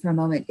light on for a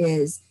moment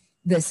is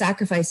the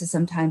sacrifices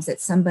sometimes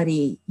that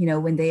somebody,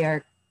 when they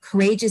are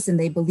courageous and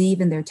they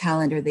believe in their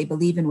talent or they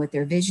believe in what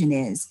their vision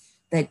is,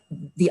 that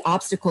the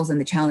obstacles and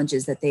the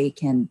challenges that they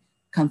can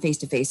come face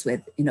to face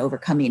with in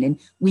overcoming. And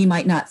we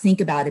might not think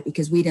about it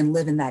because we didn't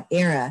live in that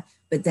era,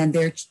 but then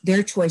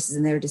their choices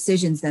and their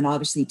decisions then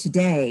obviously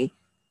today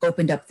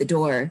opened up the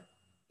door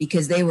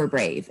because they were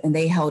brave and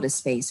they held a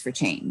space for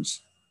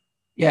change.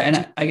 Yeah,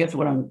 and I guess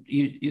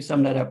you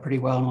summed that up pretty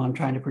well. And what I'm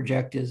trying to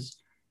project is,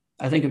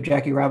 I think if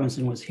Jackie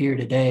Robinson was here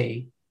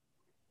today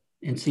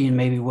and seeing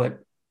maybe what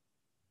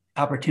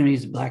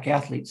opportunities Black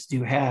athletes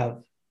do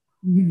have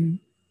in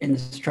the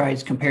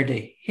strides compared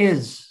to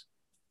his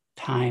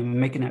time,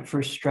 making that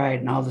first stride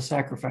and all the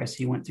sacrifice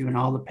he went through and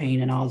all the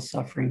pain and all the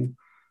suffering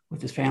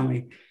with his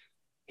family,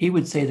 he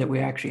would say that we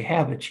actually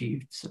have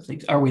achieved some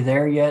things. Are we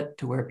there yet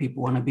to where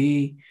people want to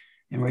be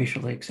and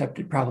racially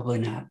accepted? Probably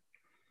not.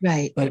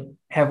 Right. But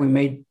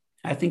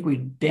I think we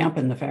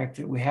dampen the fact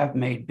that we have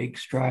made big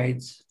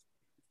strides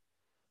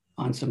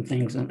on some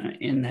things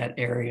in that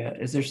area.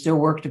 Is there still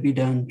work to be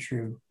done?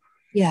 True.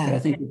 Yeah. But I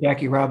think with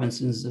Jackie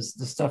Robinson's is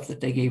the stuff that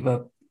they gave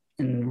up.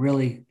 And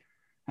really,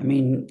 I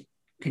mean,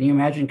 can you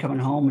imagine coming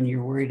home and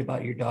you're worried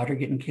about your daughter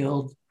getting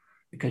killed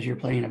because you're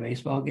playing a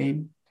baseball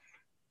game?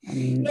 I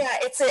mean, yeah,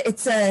 it's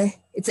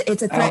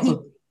a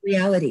threatening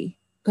reality.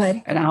 Go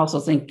ahead. And I also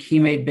think he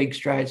made big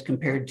strides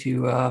compared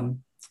to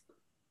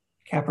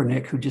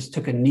Kaepernick, who just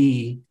took a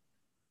knee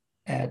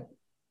at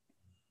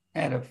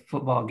a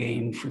football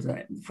game for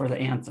the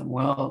anthem.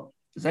 Well,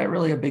 is that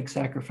really a big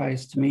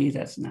sacrifice? To me,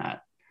 that's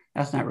not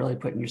really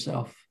putting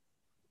yourself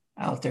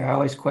out there. I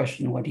always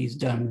question what he's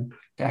done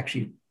to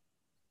actually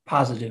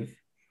positive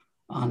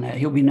on that.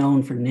 He'll be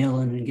known for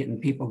kneeling and getting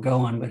people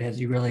going, but has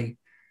he really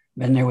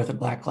been there with the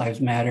Black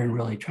Lives Matter and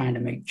really trying to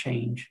make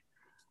change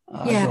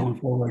going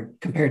forward,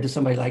 compared to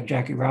somebody like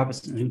Jackie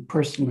Robinson, who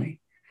personally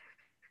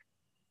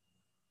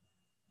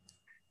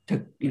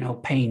took,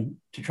 pain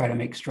to try to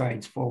make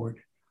strides forward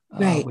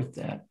with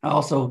that.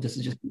 Also, this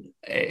is just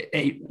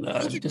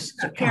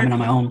just a comment on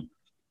my own.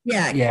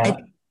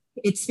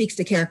 It speaks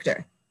to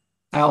character.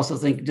 I also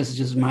think this is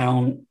just my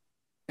own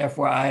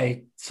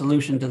FYI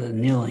solution to the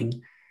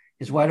kneeling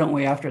is, why don't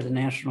we, after the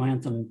national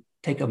anthem,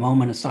 take a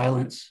moment of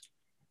silence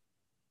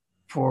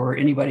for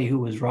anybody who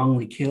was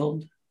wrongly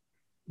killed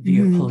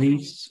via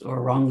police,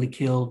 or wrongly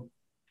killed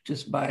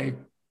just by,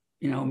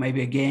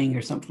 maybe a gang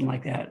or something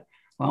like that.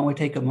 Why don't we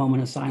take a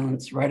moment of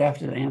silence right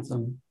after the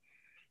anthem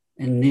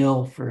and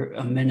kneel for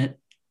a minute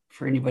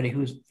for anybody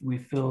we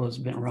feel has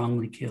been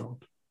wrongly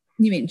killed?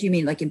 Do you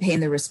mean like in paying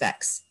their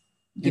respects?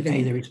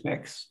 Pay the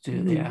respects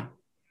to,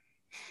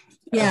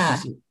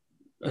 That's just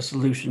a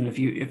solution.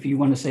 If you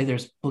want to say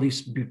there's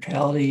police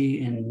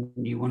brutality and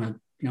you want to,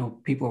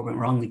 people have been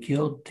wrongly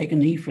killed, take a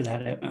knee for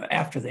that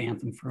after the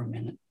anthem for a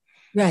minute.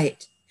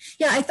 Right.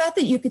 Yeah, I thought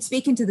that you could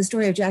speak into the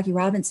story of Jackie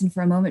Robinson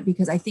for a moment,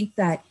 because I think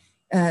that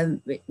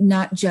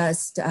not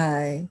just,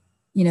 I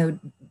think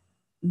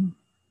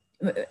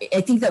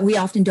that we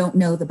often don't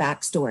know the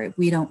backstory.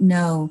 We don't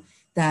know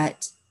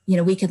that,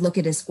 we could look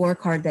at his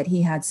scorecard that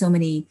he had so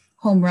many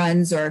home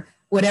runs or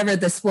whatever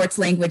the sports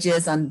language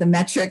is on the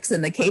metrics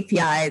and the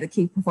KPI, the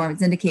key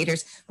performance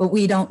indicators, but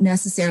we don't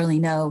necessarily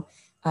know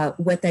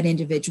what that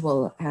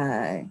individual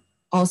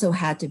also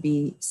had to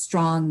be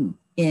strong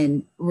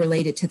in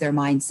related to their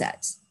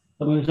mindset.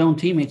 Some of his own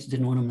teammates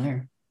didn't want him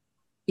there.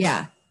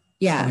 Yeah.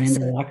 In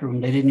the locker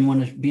room, they didn't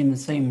want to be in the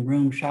same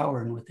room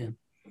showering with him.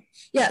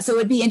 Yeah, so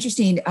it'd be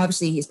interesting.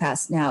 Obviously, he's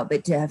passed now,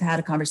 but to have had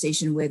a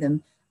conversation with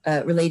him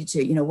related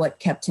to what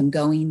kept him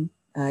going.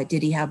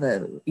 Did he have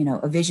a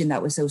vision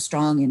that was so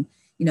strong, and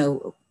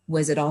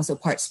was it also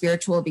part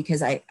spiritual?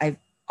 Because I've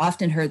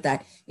often heard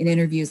that in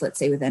interviews, let's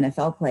say with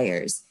NFL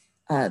players,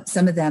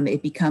 some of them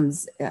it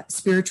becomes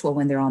spiritual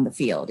when they're on the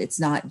field. It's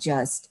not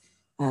just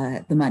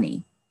the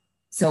money.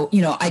 So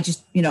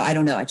I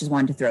don't know. I just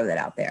wanted to throw that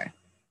out there.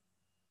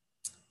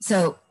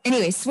 So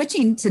anyway,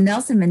 switching to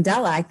Nelson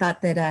Mandela, I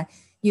thought that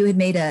you had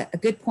made a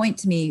good point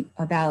to me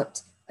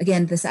about,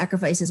 again, the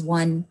sacrifices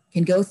one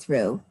can go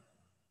through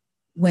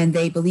when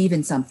they believe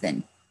in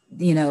something,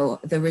 the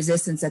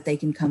resistance that they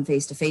can come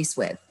face to face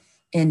with.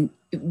 And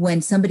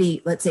when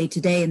somebody, let's say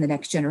today in the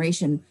next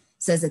generation,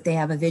 says that they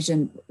have a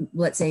vision,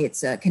 let's say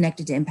it's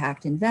connected to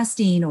impact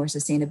investing or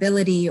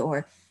sustainability,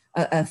 or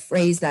a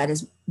phrase that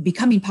is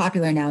becoming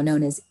popular now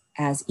known as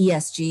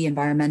ESG,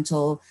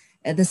 environmental,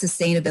 the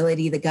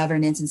sustainability, the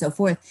governance, and so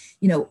forth,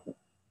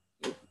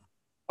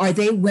 are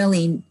they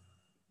willing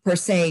per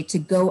se to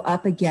go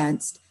up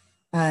against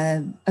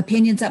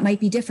opinions that might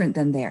be different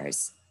than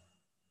theirs?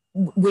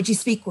 Would you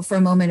speak for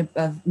a moment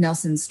of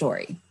Nelson's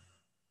story?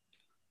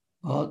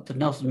 Well, to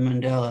Nelson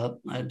Mandela,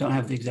 I don't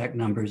have the exact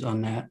numbers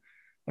on that,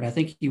 but I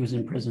think he was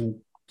in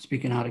prison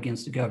speaking out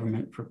against the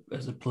government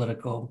as a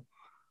political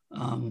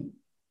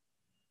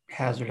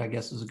hazard, I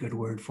guess is a good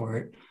word for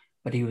it.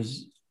 But he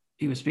was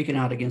speaking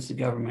out against the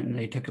government, and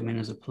they took him in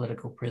as a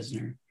political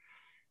prisoner.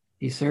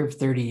 He served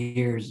 30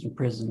 years in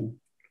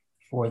prison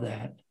for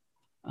that.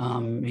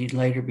 He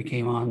later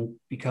become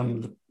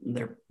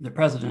the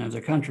president of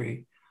their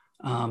country.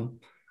 And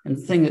the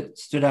thing that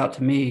stood out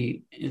to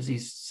me is he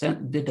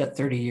did that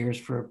 30 years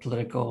for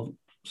political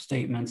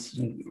statements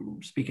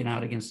and speaking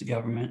out against the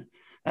government.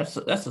 That's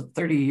a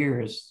 30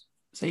 years.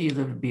 Say you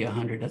live to be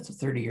 100, that's a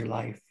 30-year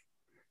life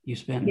you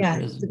spent in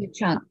prison. It's a good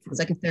chunk. It's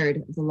like a third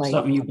of the life.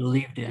 Something you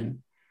believed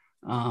in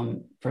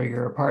for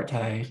your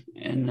apartheid.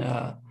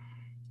 And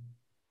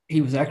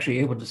he was actually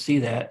able to see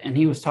that. And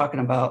he was talking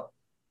about,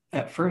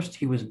 at first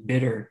he was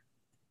bitter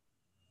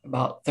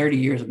about 30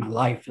 years of my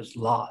life is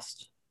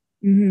lost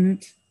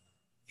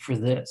for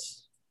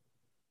this.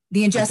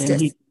 The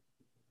injustice.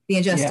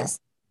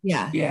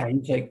 Yeah.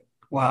 He's like,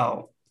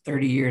 wow,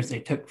 30 years they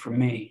took from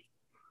me.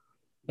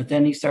 But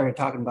then he started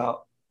talking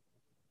about,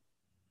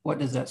 what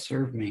does that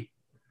serve me?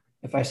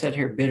 If I sit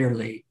here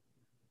bitterly,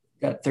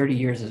 that 30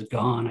 years is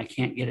gone. I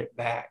can't get it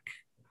back.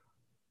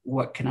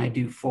 What can I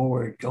do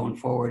going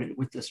forward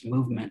with this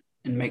movement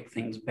and make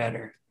things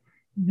better?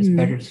 It's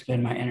better to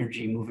spend my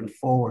energy moving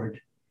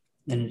forward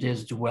than it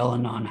is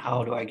dwelling on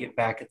how do I get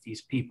back at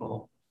these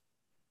people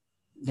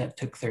that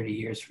took 30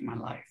 years from my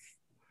life.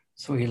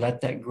 So he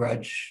let that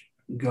grudge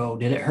go.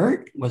 Did it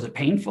hurt? Was it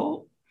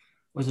painful?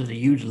 Was it a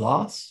huge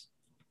loss?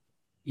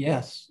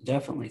 Yes,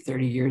 definitely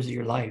 30 years of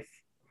your life.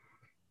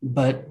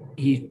 But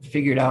he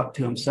figured out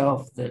to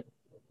himself that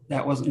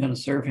wasn't going to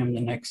serve him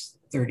the next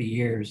 30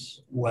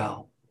 years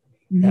well,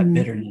 that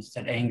bitterness,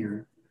 that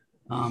anger.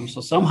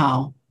 So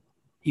somehow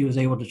he was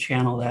able to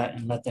channel that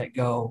and let that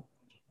go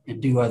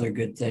and do other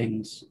good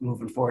things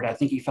moving forward. I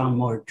think he found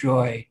more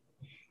joy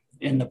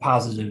in the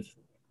positive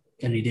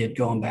than he did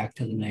going back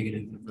to the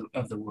negative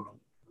of the world.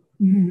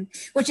 Mm-hmm.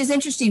 Which is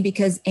interesting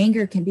because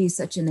anger can be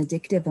such an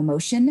addictive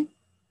emotion.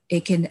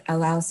 It can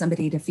allow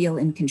somebody to feel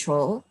in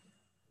control.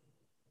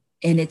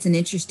 And it's an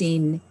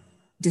interesting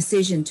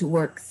decision to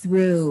work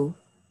through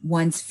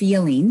one's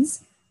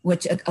feelings,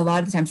 which a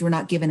lot of times we're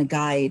not given a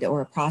guide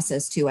or a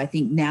process to. I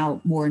think now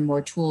more and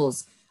more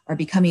tools are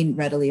becoming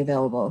readily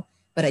available.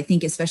 But I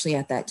think especially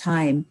at that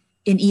time,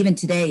 and even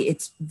today,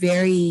 it's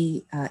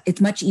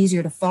it's much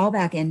easier to fall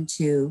back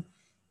into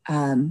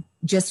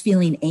just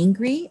feeling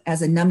angry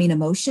as a numbing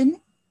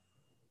emotion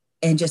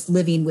and just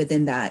living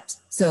within that.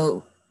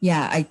 So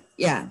yeah.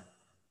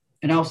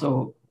 And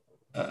also,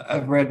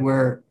 I've read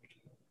where,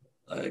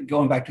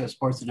 going back to a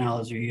sports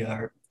analogy,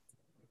 a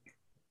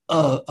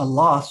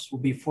loss will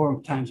be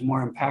 4 times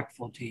more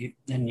impactful to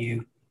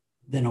you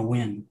than a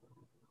win.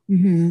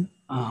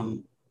 Mm-hmm.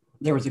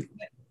 There was a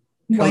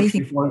Why do you coach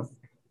think? before.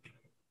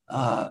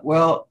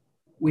 Well,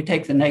 we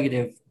take the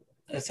negative.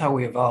 That's how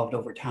we evolved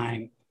over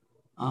time.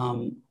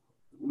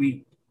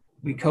 We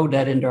code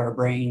that into our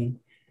brain,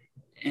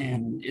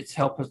 and it's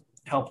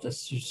helped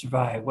us to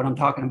survive. What I'm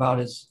talking about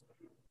is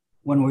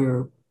when we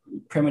were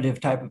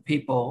primitive type of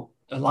people,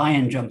 a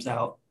lion jumps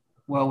out.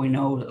 Well, we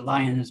know that a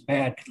lion is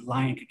bad because the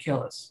lion could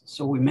kill us.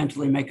 So we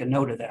mentally make a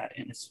note of that,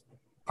 and it's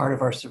part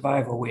of our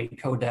survival. We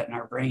encode that in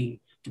our brain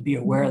to be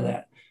aware of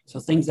that. So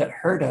things that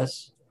hurt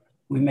us,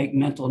 we make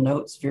mental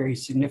notes very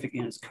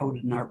significant. It's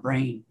coded in our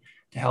brain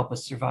to help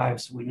us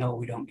survive, so we know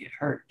we don't get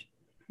hurt.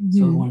 Mm-hmm.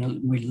 So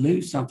when we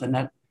lose something,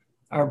 that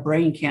our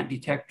brain can't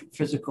detect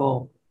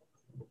physical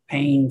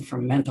pain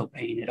from mental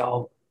pain. It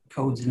all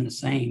codes in the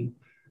same.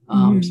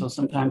 So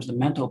sometimes the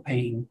mental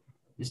pain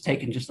is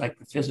taken just like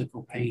the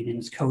physical pain, and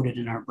it's coded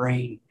in our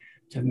brain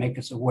to make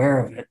us aware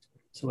of it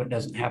so it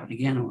doesn't happen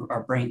again.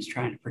 Our brain's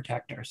trying to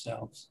protect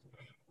ourselves.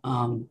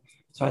 So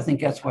I think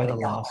that's why the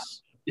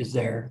loss is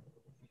there,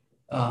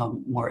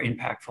 more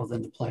impactful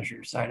than the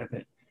pleasure side of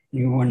it.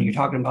 And when you're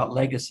talking about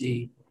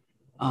legacy,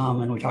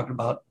 and we're talking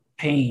about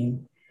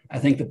pain, I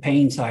think the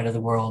pain side of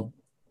the world,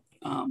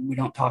 we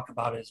don't talk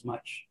about it as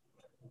much.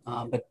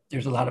 But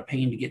there's a lot of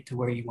pain to get to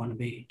where you want to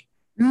be.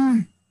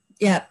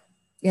 Yeah.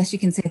 Yes, you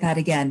can say that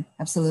again.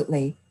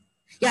 Absolutely.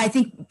 Yeah, I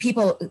think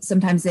people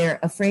sometimes they're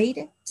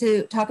afraid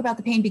to talk about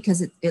the pain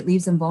because it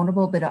leaves them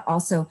vulnerable, but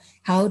also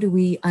how do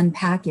we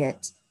unpack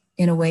it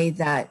in a way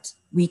that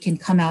we can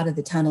come out of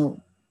the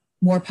tunnel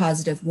more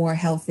positive, more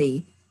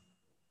healthy?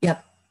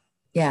 Yep.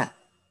 Yeah.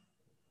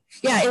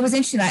 Yeah, it was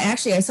interesting.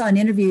 I saw an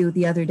interview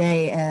the other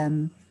day,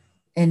 and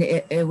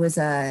it was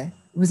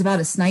about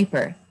a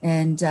sniper,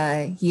 and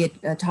he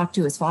had talked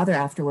to his father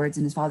afterwards,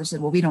 and his father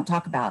said, "Well, we don't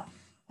talk about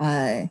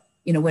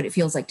what it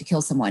feels like to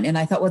kill someone." And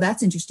I thought, well,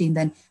 that's interesting.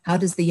 Then how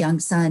does the young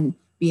son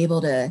be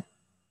able to,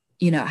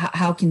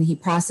 how can he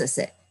process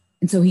it?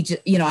 And so he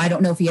just, I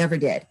don't know if he ever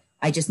did.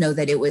 I just know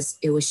that it was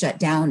shut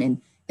down,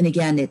 and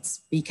again, it's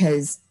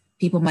because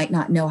people might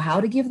not know how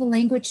to give the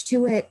language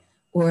to it,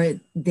 or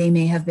they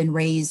may have been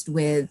raised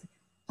with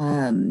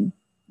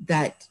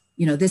that,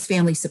 this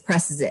family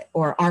suppresses it,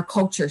 or our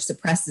culture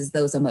suppresses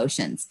those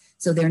emotions.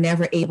 So they're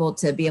never able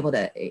to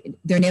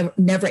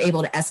never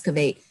able to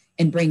excavate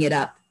and bring it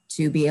up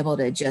to be able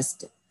to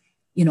just,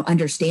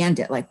 understand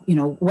it. Like,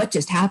 what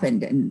just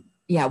happened, and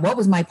what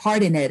was my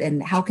part in it,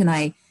 and how can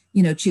I,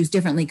 choose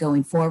differently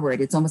going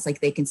forward? It's almost like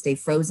they can stay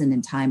frozen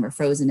in time or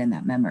frozen in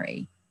that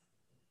memory.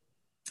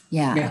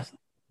 Yeah. Yes.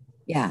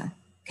 Yeah.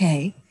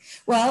 Okay.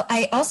 Well,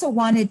 I also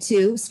wanted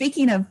to,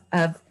 speaking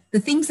of the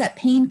things that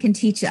pain can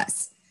teach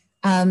us,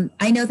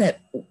 I know that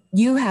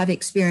you have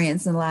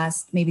experienced in the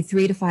last maybe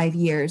 3 to 5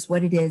 years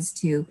what it is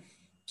to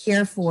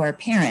care for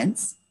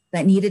parents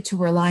that needed to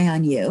rely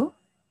on you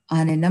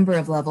on a number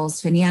of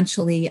levels,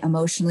 financially,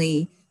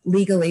 emotionally,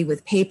 legally,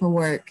 with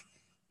paperwork.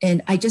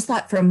 And I just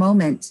thought for a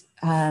moment,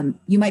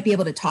 you might be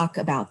able to talk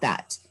about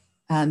that,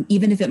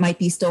 even if it might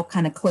be still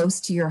kind of close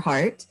to your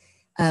heart.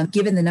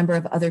 Given the number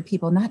of other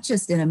people, not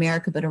just in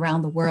America, but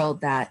around the world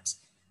that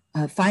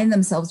find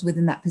themselves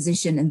within that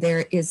position. And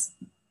there is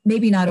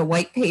maybe not a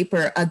white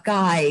paper, a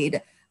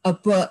guide, a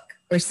book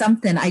or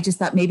something. I just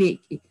thought maybe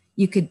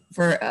you could,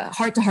 for a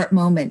heart-to-heart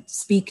moment,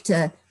 speak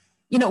to,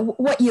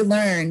 what you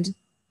learned.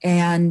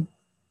 And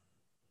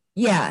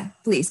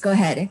please go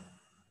ahead.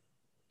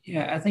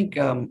 Yeah, I think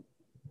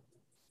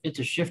it's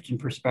a shift in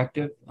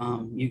perspective.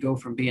 You go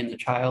from being the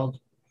child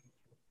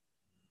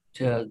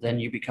to then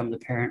you become the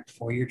parent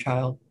for your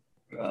child.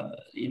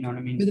 You know what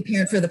I mean? For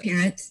the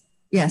parents.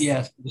 Yes.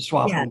 Yes, the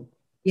swap them.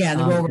 Yeah,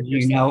 the role.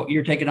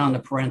 You're taking on the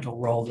parental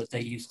role that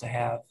they used to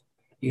have.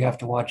 You have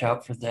to watch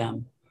out for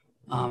them.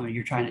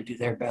 You're trying to do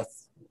their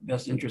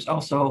best interest.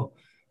 Also,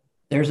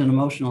 there's an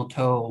emotional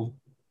toll.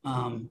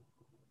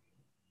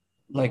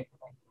 Like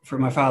for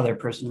my father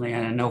personally,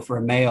 and I know for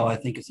a male, I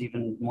think it's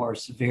even more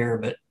severe,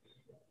 but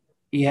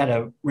he had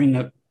to ring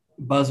a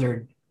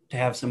buzzer to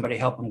have somebody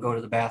help him go to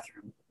the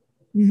bathroom.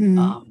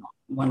 Mm-hmm.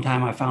 One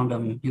time I found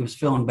him, he was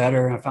feeling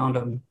better. I found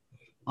him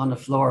on the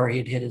floor.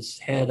 He'd hit his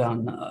head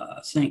on a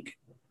sink.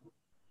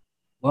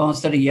 Well,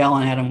 instead of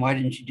yelling at him, why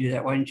didn't you do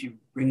that? Why didn't you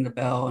ring the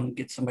bell and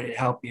get somebody to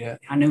help you?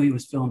 I knew he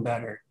was feeling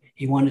better.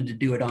 He wanted to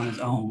do it on his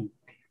own.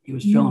 He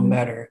was feeling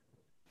better.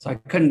 So I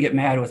couldn't get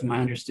mad with him. I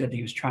understood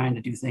he was trying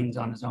to do things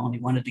on his own. He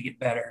wanted to get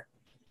better.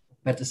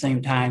 But at the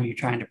same time, you're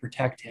trying to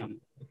protect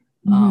him,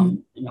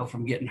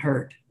 from getting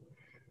hurt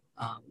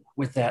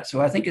with that.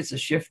 So I think it's a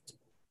shift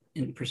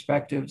in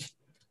perspectives.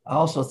 I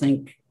also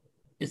think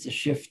it's a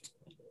shift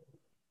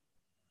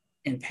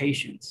in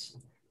patience.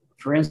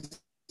 For instance,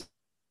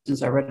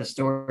 I read a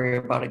story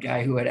about a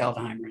guy who had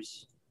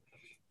Alzheimer's,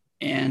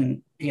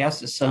 and he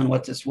asked his son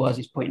what this was.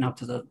 He's pointing out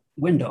to the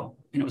window,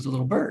 and it was a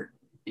little bird.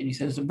 And he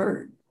said, "It's a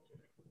bird."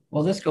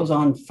 Well, this goes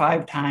on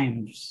 5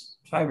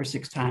 or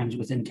 6 times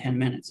within 10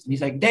 minutes. And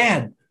he's like,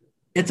 "Dad,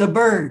 it's a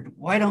bird.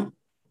 Why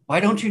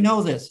don't you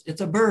know this? It's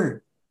a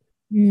bird."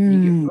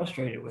 And you get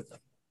frustrated with him.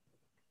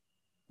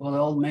 Well, the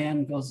old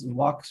man goes and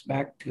walks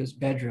back to his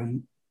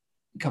bedroom,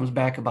 comes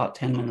back about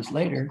 10 minutes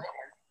later,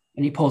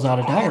 and he pulls out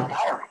a diary.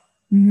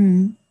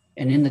 And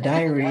in the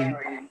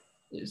diary,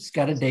 it's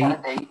got a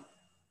date,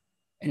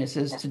 and it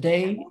says,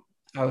 "Today,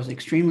 I was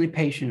extremely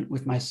patient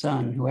with my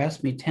son, who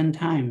asked me 10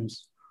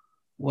 times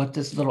what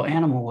this little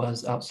animal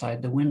was outside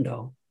the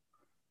window.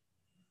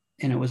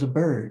 And it was a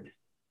bird.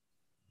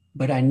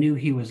 But I knew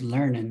he was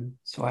learning,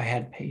 so I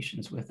had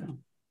patience with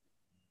him."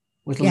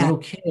 With a little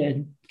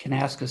kid can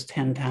ask us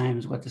 10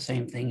 times what the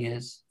same thing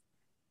is,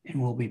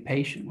 and we'll be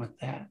patient with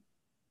that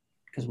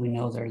because we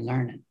know they're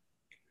learning.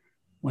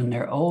 When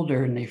they're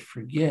older and they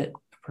forget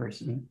a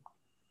person,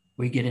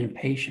 we get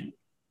impatient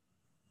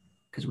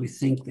because we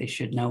think they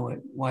should know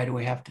it. Why do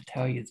we have to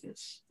tell you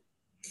this?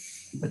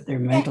 But their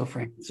mental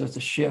frame. So it's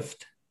a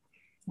shift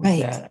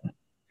with that.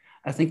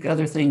 I think the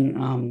other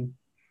thing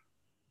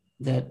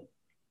that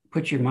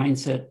puts your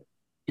mindset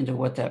into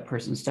what that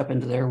person, step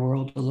into their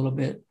world a little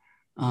bit.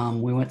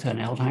 We went to an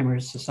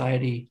Alzheimer's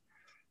Society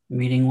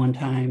meeting one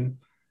time.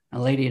 A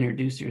lady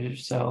introduced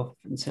herself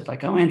and said,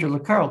 like, "I'm Angela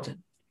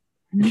Carlton."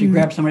 And she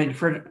grabbed somebody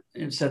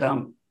and said,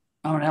 "I'm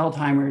an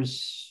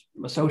Alzheimer's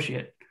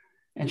associate."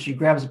 And she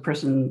grabs a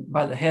person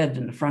by the head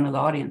in the front of the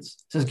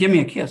audience, says, "Give me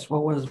a kiss."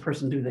 Well, what does the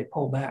person do? They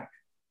pull back.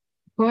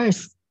 Of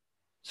course.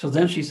 So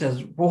then she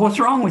says, "Well, what's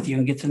wrong with you?"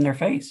 and gets in their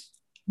face.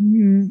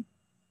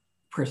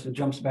 Person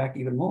jumps back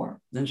even more.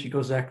 Then she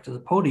goes back to the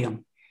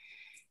podium.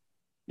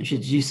 And she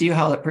said, "Do you see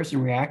how that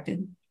person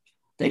reacted?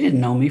 They didn't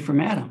know me from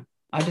Adam.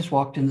 I just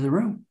walked into the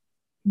room."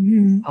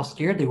 How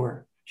scared they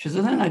were. She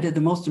said, "Then I did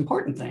the most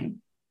important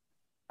thing.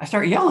 I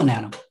start yelling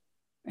at them."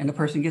 And the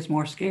person gets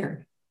more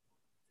scared.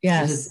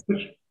 Yes. She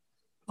said,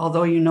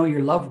 "Although you know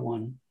your loved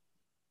one,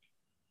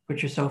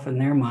 put yourself in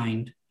their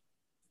mind.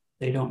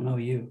 They don't know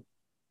you.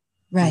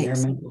 Right. In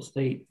their mental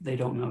state, they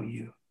don't know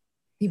you."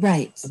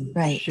 Right. So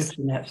right.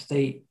 Shifting that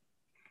state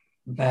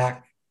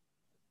back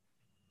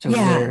to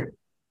where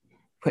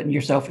putting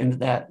yourself into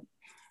that.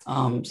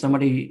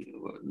 Somebody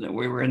that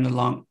we were in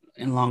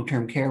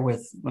long-term care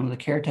with, one of the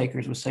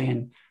caretakers was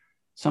saying,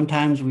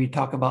 sometimes we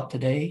talk about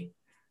today,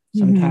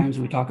 sometimes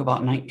we talk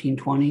about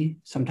 1920,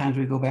 sometimes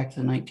we go back to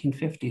the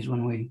 1950s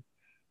when we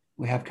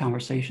have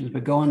conversations,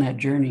 but go on that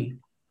journey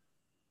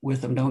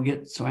with them. Don't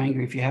get so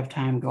angry. If you have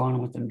time, go on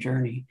with them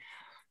journey.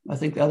 I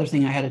think the other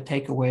thing I had to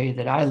take away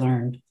that I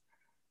learned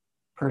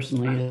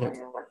personally,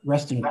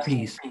 rest in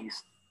peace.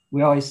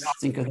 We always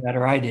think of that,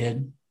 or I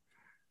did,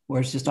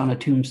 where it's just on a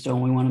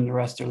tombstone. We want them to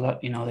rest their,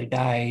 they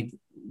died,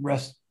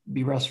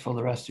 be restful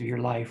the rest of your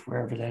life,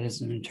 wherever that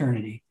is in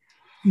eternity.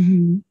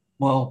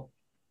 Well,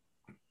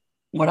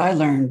 what I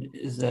learned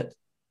is that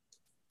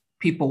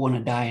people want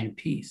to die in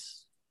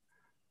peace.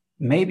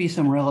 Maybe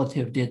some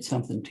relative did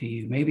something to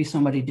you. Maybe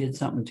somebody did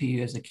something to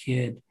you as a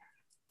kid,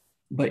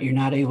 but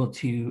you're not able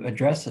to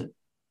address it.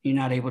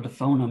 You're not able to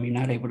phone them.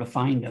 You're not able to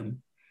find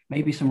them.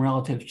 Maybe some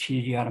relative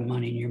cheated you out of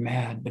money and you're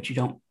mad, but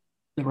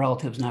the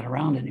relative's not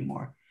around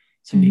anymore.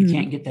 So you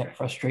can't get that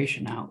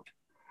frustration out.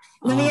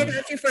 Let me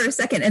interrupt you for a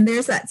second. And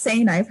there's that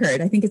saying I've heard,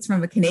 I think it's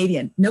from a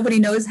Canadian: "Nobody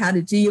knows how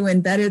to do you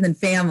in better than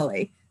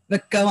family."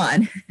 But go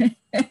on.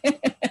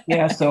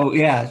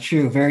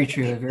 True. Very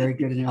true. A very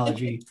good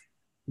analogy.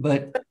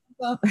 But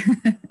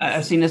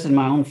I've seen this in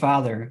my own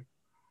father.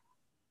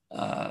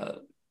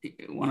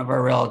 One of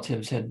our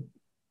relatives had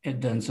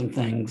done some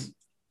things,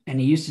 and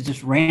he used to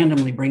just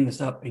randomly bring this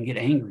up and get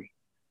angry.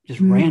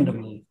 Just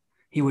randomly.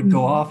 He would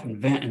go off and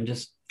vent and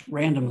just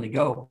randomly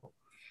go.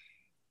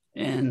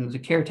 And the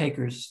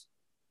caretakers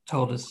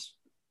told us,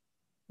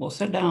 well,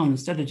 sit down.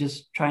 Instead of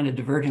just trying to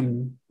divert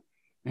him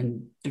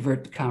and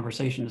divert the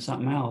conversation to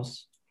something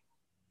else,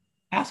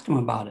 ask him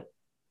about it.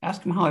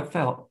 Ask him how it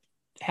felt.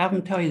 Have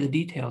him tell you the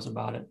details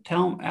about it.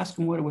 Ask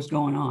him what was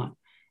going on.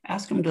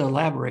 Ask him to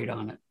elaborate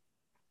on it.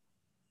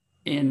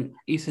 And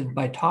he said,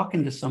 by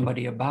talking to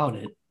somebody about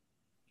it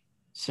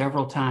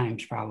several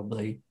times,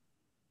 probably,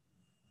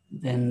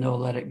 then they'll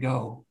let it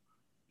go,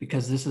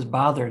 because this is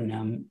bothering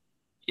them.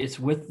 It's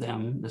with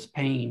them, this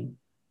pain,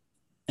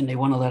 and they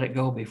want to let it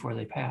go before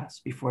they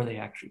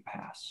actually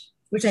pass.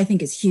 Which I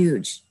think is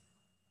huge.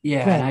 Yeah,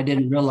 right. And I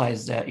didn't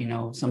realize that,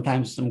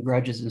 sometimes some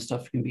grudges and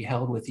stuff can be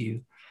held with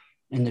you.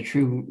 And the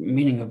true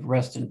meaning of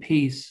rest and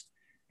peace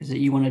is that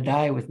you want to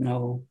die with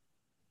no,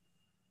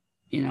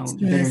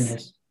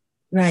 bitterness.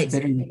 Right.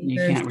 Bitterness you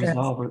can't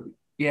resolve.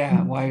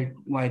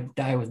 Why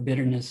die with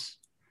bitterness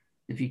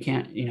if you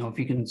can't, if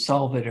you can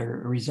solve it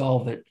or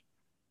resolve it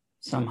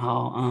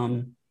somehow.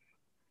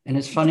 And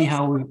it's funny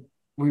how we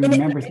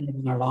remember things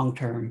in our long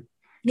term.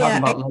 Talking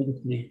about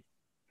legacy.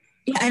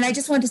 Yeah, and I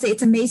just want to say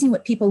it's amazing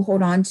what people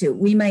hold on to.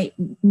 We might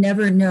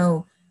never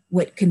know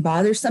what can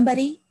bother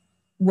somebody,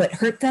 what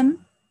hurt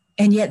them,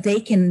 and yet they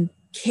can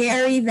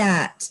carry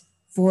that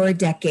for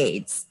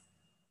decades.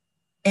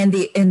 And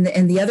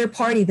the other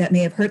party that may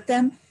have hurt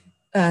them,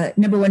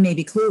 number one, may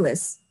be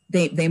clueless.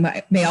 They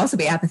may also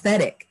be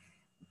apathetic,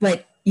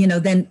 but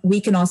then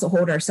we can also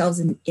hold ourselves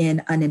in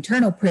an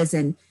internal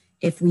prison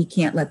if we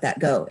can't let that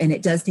go. And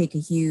it does take a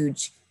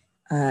huge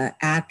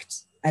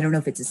act. I don't know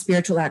if it's a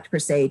spiritual act per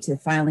se to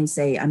finally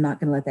say, I'm not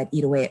going to let that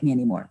eat away at me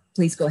anymore.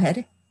 Please go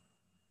ahead.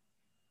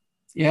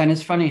 Yeah, and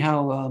it's funny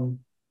how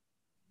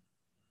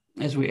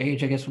as we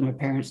age, I guess with my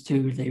parents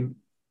too,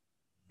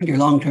 your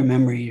long-term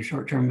memory, your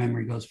short-term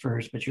memory goes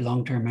first, but your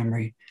long-term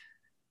memory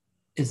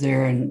is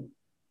there, and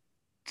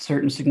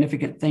certain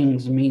significant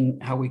things. I mean,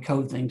 how we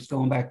code things,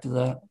 going back to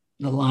the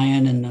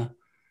lion and the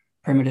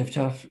primitive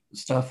tough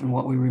stuff, and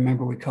what we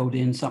remember, we code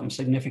in something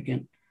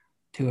significant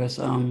to us.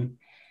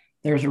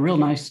 There's a real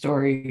nice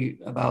story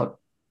about,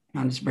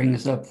 I'll just bring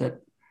this up,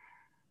 that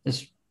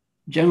this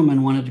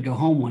gentleman wanted to go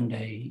home one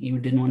day. He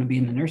didn't want to be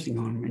in the nursing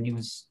home, and he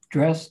was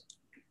dressed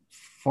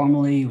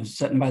formally. He was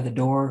sitting by the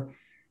door.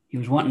 He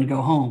was wanting to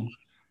go home.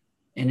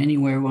 And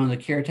anywhere one of the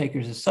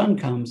caretakers, his son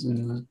comes,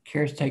 and the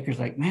caretaker's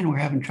like, man, we're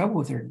having trouble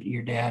with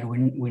your dad.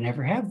 We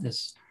never have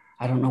this.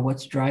 I don't know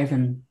what's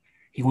driving.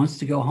 He wants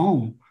to go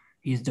home.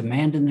 He's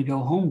demanding to go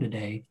home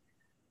today.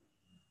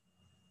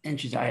 And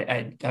she's,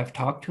 I've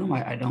talked to him.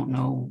 I don't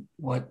know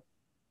what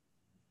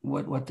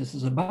this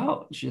is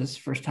about. She says, this is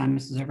the first time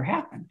this has ever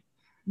happened.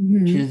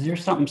 Mm-hmm. She says,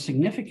 there's something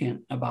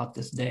significant about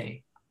this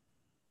day.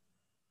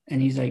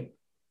 And he's like,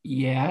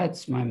 yeah,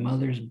 it's my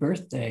mother's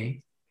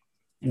birthday.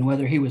 And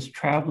whether he was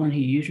traveling,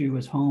 he usually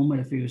was home. But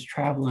if he was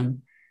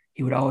traveling,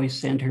 he would always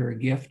send her a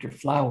gift or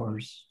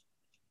flowers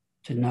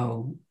to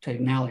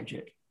acknowledge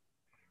it.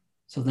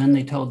 So then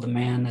they told the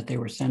man that they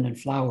were sending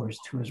flowers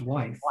to his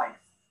wife.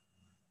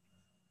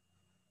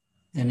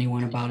 Then he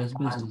went about his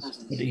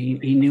business. But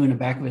he knew in the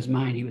back of his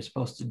mind he was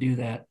supposed to do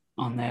that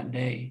on that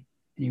day.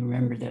 And he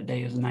remembered that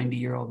day as a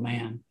 90-year-old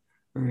man.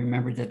 But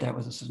remembered that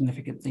was a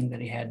significant thing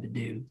that he had to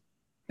do.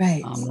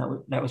 Right.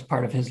 That was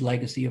part of his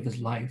legacy of his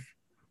life,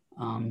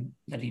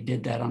 that he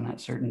did that on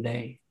that certain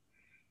day.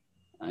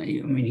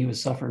 He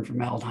was suffering from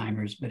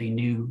Alzheimer's, but he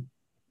knew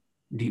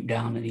deep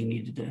down that he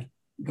needed to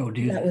go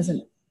do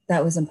that.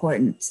 That was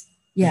important.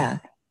 Yeah.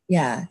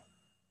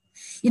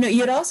 You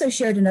had also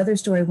shared another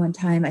story one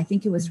time. I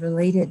think it was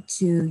related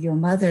to your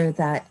mother,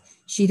 that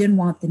she didn't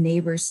want the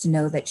neighbors to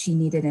know that she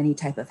needed any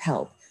type of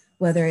help,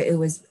 whether it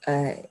was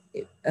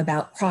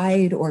about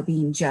pride or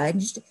being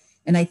judged.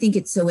 And I think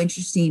it's so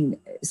interesting,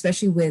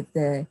 especially with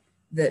the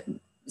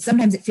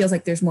sometimes it feels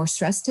like there's more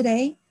stress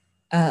today,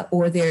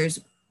 or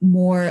there's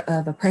more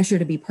of a pressure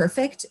to be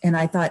perfect. And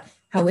I thought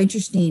how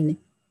interesting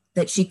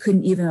that she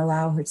couldn't even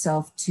allow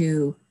herself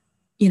to,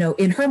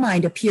 in her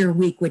mind, appear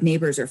weak with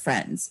neighbors or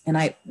friends. And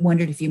I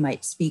wondered if you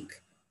might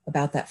speak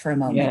about that for a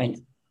moment.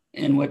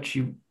 Yeah, and what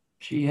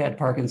she had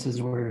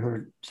Parkinson's, where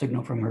her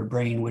signal from her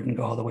brain wouldn't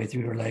go all the way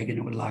through her leg and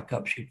it would lock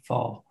up, she'd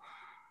fall.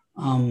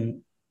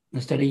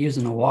 Instead of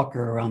using a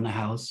walker around the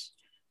house,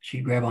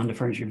 she'd grab onto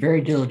furniture.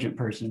 Very diligent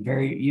person.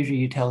 Usually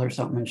you tell her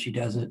something and she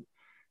does it.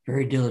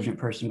 Very diligent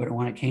person. But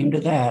when it came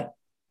to that,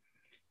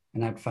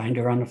 and I'd find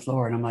her on the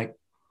floor and I'm like,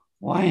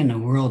 why in the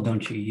world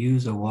don't you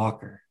use a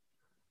walker?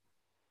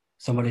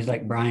 Somebody's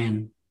like,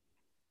 Bryan,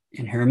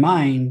 in her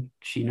mind,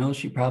 she knows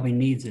she probably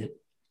needs it,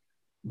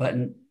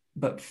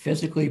 but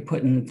physically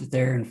putting it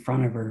there in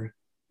front of her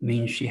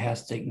means she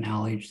has to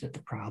acknowledge that the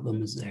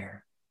problem is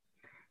there.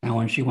 Now,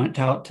 when she went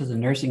out to the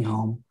nursing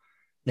home,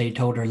 they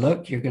told her,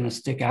 look, you're going to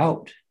stick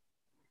out.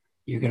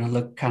 You're going to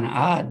look kind of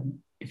odd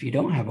if you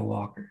don't have a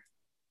walker.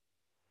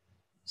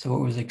 So it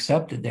was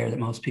accepted there that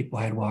most people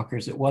had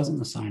walkers. It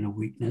wasn't a sign of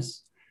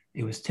weakness.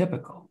 It was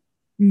typical.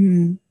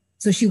 Mm-hmm.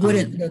 So she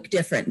wouldn't look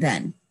different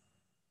then.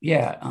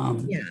 Yeah.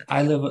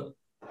 I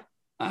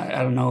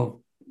don't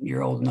know if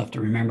you're old enough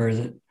to remember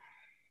that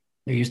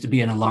there used to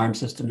be an alarm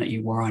system that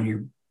you wore on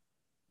your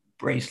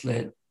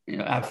bracelet.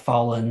 I've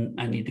fallen,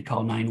 I need to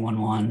call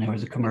 911. There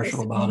was a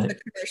commercial about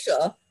it.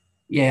 Commercial.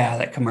 Yeah,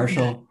 that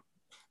commercial. Yeah.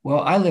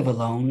 Well, I live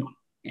alone.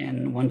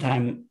 And one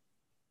time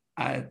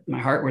my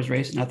heart was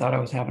racing. I thought I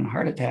was having a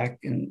heart attack,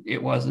 and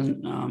it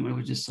wasn't. It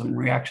was just some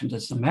reaction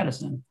to some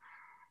medicine.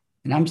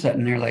 And I'm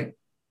sitting there like,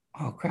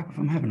 oh crap, if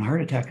I'm having a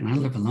heart attack and I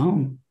live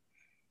alone,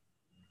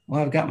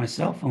 well, I've got my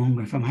cell phone,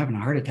 but if I'm having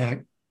a heart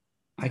attack,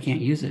 I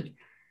can't use it.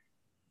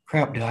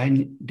 Crap, do I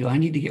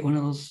need to get one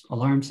of those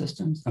alarm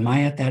systems? Am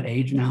I at that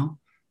age now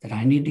that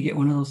I need to get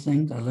one of those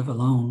things? I live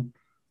alone.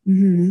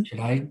 Mm-hmm. Should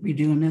I be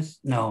doing this?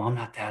 No, I'm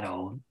not that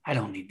old. I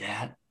don't need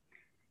that.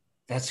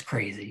 That's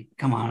crazy.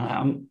 Come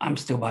on, I'm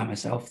still by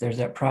myself. There's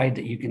that pride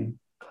that you can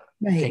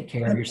take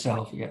care of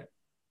yourself. Yeah.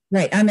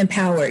 Right. I'm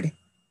empowered.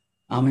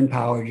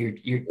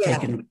 You're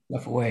taking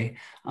stuff away.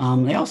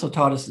 They also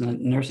taught us in the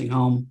nursing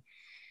home,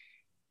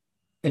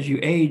 as you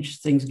age,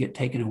 things get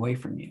taken away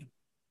from you.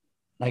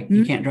 Like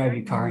you can't drive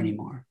your car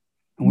anymore.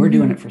 And we're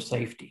doing it for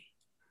safety.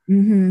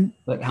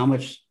 But how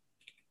much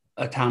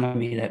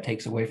autonomy that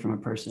takes away from a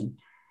person.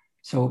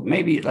 So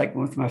maybe like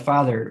with my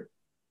father.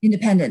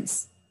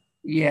 Independence.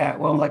 Yeah.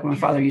 Well, like my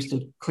father used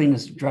to clean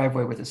his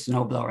driveway with a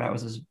snowblower. That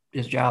was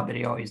his job that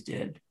he always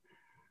did.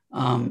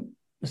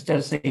 Instead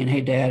of saying,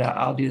 hey, Dad,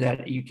 I'll do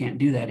that. You can't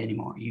do that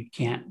anymore. You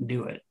can't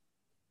do it.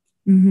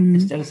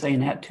 Instead of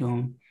saying that to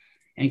him,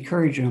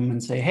 encourage him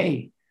and say,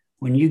 hey,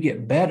 when you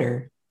get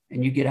better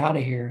and you get out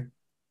of here,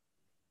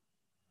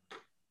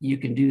 you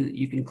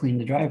can clean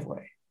the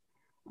driveway.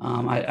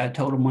 I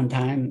told him one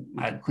time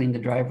I'd clean the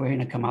driveway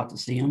and I'd come out to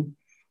see him.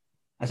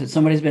 I said,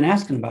 somebody's been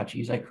asking about you.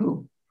 He's like,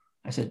 who?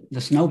 I said, the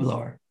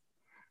snowblower.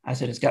 I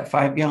said, it's got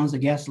 5 gallons of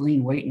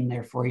gasoline waiting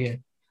there for you.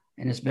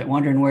 And it's been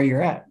wondering where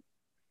you're at.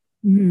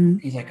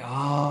 He's like, oh,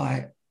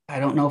 I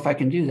don't know if I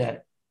can do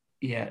that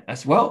yet. I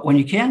said, well, when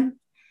you can,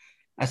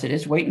 I said,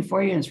 it's waiting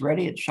for you and it's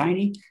ready. It's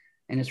shiny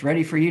and it's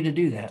ready for you to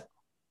do that.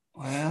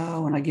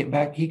 Well, when I get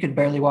back, he could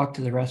barely walk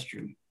to the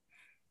restroom.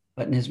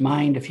 But in his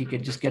mind, if he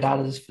could just get out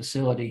of this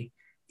facility,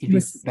 he'd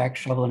be back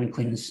shoveling and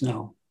cleaning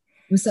snow.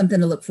 It was something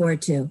to look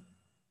forward to.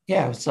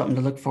 Yeah, it was something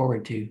to look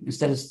forward to.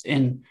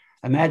 And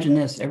imagine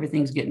this,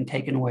 everything's getting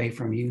taken away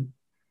from you.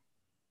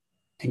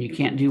 And you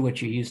can't do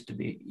what you used to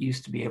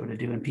be able to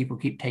do. And people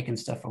keep taking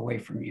stuff away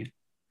from you.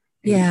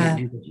 And you can't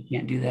do this, you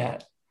can't do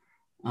that.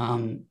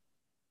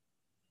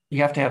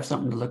 You have to have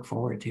something to look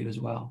forward to as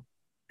well.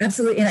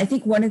 Absolutely. And I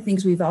think one of the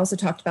things we've also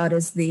talked about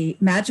is the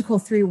magical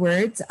 3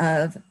 words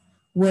of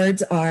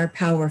words are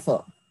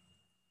powerful.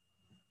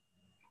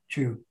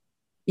 True.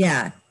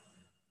 Yeah.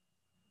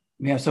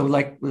 Yeah. So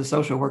like the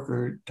social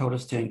worker told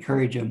us to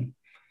encourage him.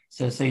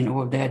 Instead of saying,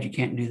 oh, Dad, you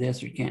can't do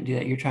this or you can't do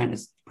that. You're trying to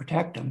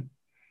protect them.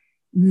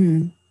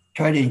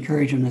 Try to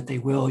encourage them that they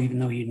will, even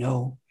though you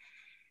know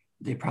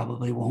they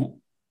probably won't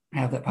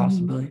have that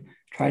possibility.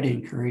 Try to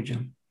encourage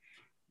them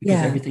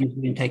because everything's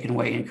being taken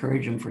away.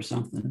 Encourage them for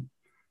something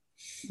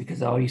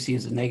because all you see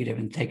is a negative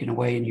and taken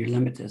away, and you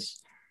limit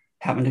this.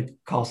 Having to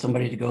call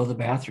somebody to go to the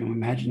bathroom.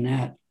 Imagine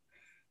that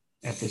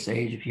at this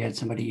age, if you had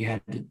somebody you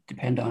had to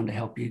depend on to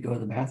help you go to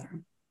the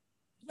bathroom.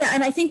 Yeah,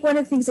 and I think one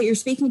of the things that you're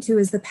speaking to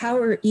is the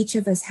power each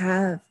of us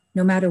have,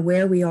 no matter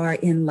where we are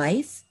in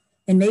life.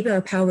 And maybe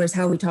our power is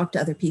how we talk to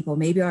other people.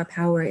 Maybe our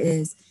power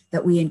is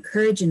that we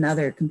encourage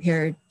another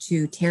compared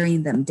to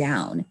tearing them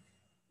down.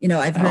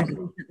 I've heard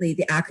recently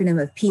the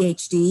acronym of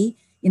PhD,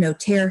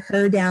 tear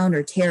her down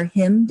or tear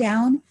him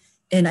down.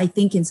 And I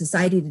think in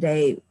society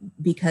today,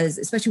 because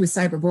especially with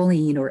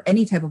cyberbullying or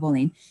any type of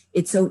bullying,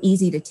 it's so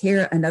easy to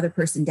tear another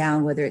person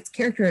down, whether it's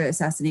character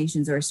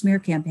assassinations or a smear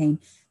campaign,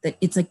 that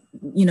it's like,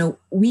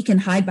 we can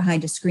hide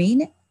behind a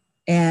screen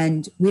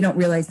and we don't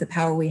realize the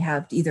power we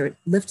have to either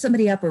lift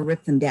somebody up or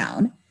rip them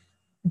down.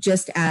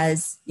 Just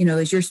as,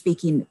 as you're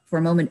speaking for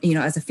a moment,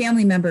 as a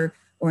family member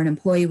or an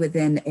employee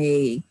within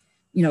a,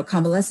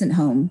 convalescent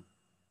home,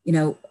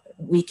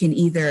 we can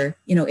either,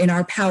 in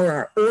our power,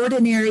 our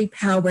ordinary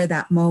power,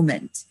 that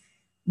moment,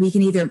 we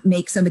can either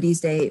make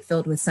somebody's day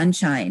filled with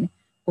sunshine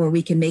or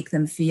we can make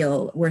them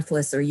feel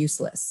worthless or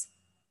useless.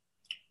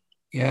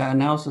 Yeah.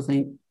 And I also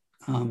think,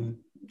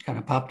 kind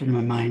of popped in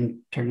my mind,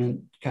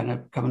 kind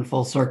of coming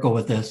full circle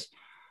with this,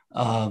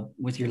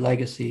 with your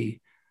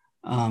legacy.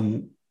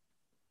 I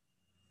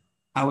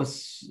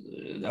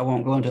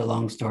won't go into a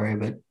long story,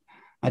 but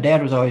my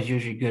dad was always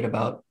usually good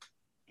about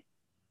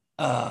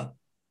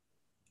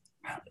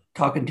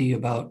talking to you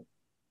about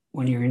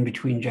when you're in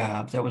between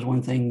jobs. That was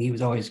one thing he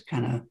was always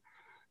kind of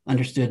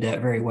understood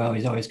that very well.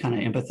 He's always kind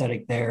of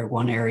empathetic there.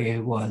 One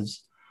area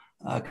was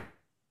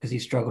because he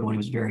struggled when he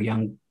was very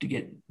young to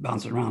get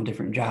bouncing around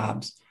different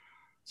jobs.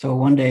 So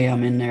one day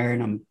I'm in there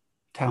and I'm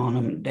telling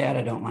him, Dad,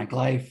 I don't like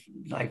life.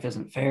 Life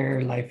isn't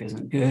fair. Life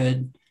isn't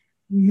good.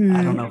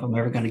 I don't know if I'm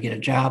ever going to get a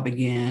job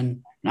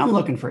again. And I'm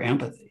looking for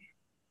empathy.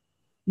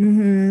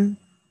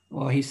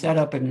 Well, he sat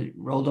up and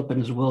rolled up in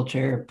his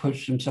wheelchair,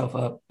 pushed himself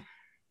up,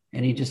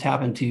 and he just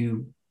happened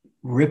to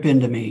rip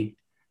into me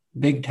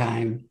big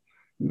time.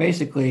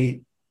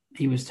 Basically,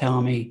 he was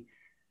telling me,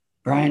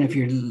 Bryan,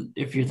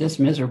 if you're this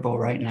miserable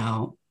right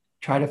now,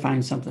 try to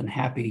find something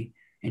happy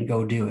and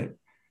go do it.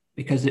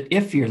 Because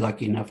if you're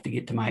lucky enough to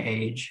get to my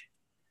age,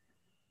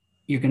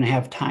 you're going to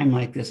have time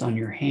like this on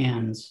your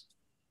hands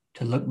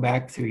to look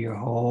back through your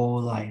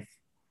whole life.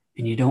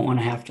 And you don't want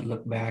to have to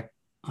look back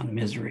on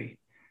misery.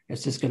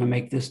 It's just going to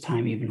make this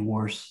time even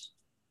worse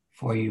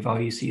for you if all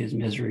you see is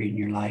misery in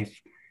your life.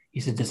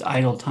 He said, this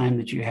idle time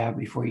that you have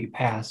before you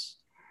pass,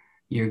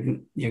 you're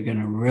going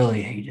to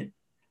really hate it.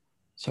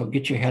 So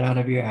get your head out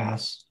of your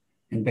ass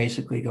and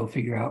basically go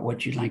figure out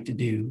what you'd like to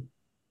do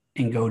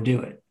and go do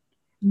it.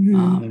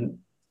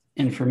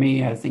 And for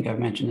me, I think I've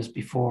mentioned this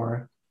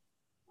before.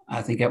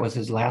 I think that was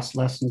his last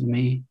lesson to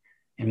me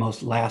and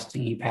most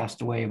lasting. He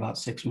passed away about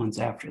 6 months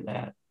after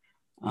that.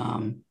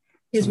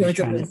 His words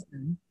of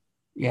wisdom.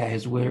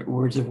 His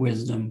words of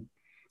wisdom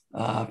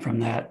from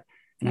that.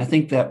 And I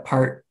think that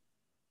part,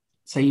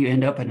 say you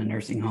end up in a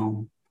nursing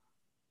home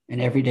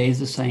and every day is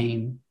the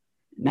same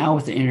Now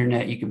with the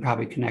internet, you can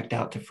probably connect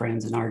out to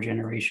friends in our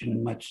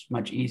generation much,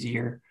 much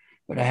easier.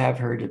 But I have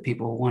heard that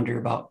people wonder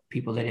about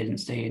people they didn't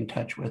stay in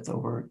touch with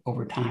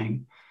over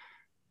time.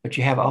 But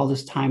you have all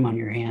this time on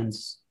your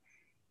hands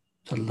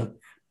to look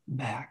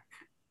back.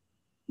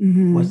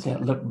 Mm-hmm. What's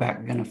that look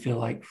back going to feel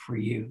like for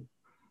you?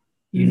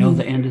 You know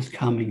the end is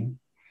coming.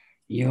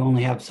 You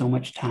only have so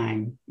much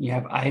time. You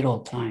have idle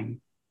time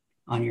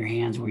on your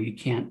hands where you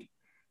can't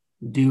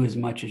do as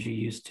much as you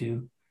used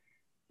to.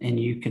 And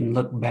you can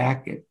look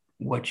back at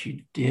what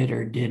you did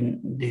or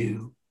didn't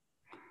do.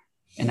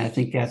 And I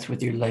think that's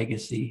with your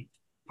legacy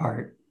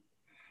part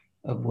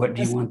of what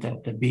do you want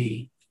that to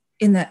be.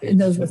 In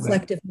those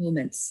reflective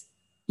moments.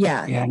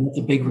 Yeah. Yeah, and it's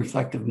a big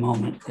reflective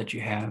moment that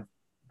you have.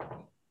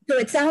 So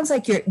it sounds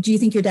like do you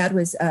think your dad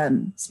was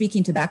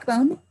speaking to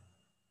Backbone?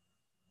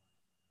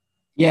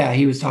 Yeah,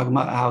 he was talking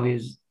about how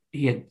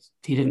he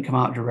didn't come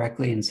out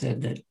directly and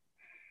said that,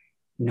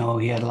 no,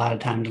 he had a lot of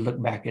time to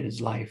look back at his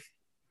life.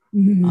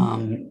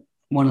 Mm-hmm.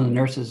 One of the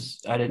nurses,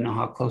 I didn't know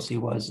how close he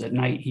was. At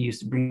night, he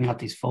used to bring out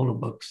these photo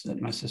books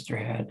that my sister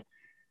had.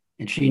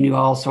 And she knew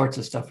all sorts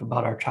of stuff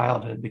about our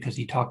childhood because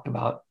he talked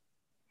about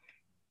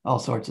all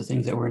sorts of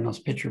things that were in those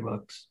picture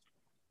books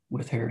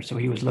with her. So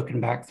he was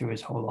looking back through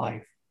his whole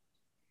life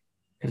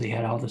because he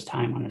had all this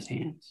time on his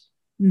hands.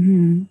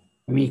 Mm-hmm.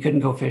 I mean, he couldn't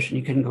go fishing.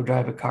 He couldn't go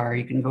drive a car.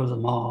 He couldn't go to the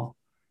mall.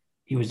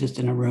 He was just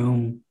in a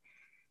room.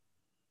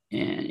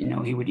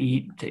 And, he would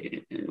eat,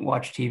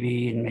 watch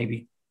TV, and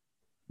maybe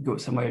go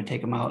somewhere to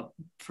take him out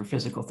for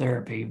physical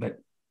therapy.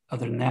 But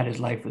other than that, his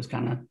life was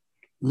kind of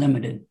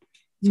limited.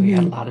 So he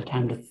had a lot of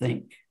time to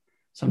think.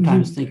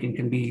 Sometimes thinking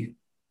can be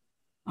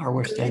our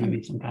worst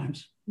enemy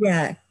sometimes.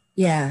 Yeah.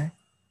 Yeah.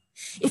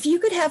 If you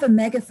could have a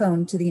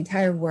megaphone to the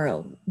entire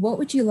world, what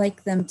would you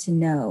like them to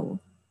know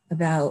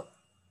about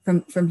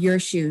from your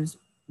shoes,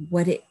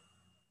 what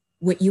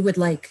you would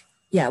like?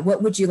 Yeah.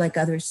 What would you like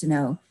others to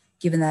know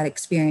given that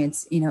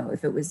experience?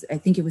 If it was, I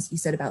think it was, you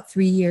said about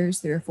 3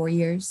 or 4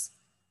 years.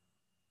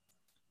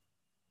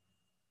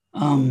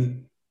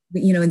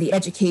 In the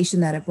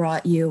education that it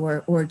brought you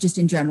or just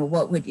in general,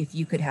 what would, if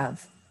you could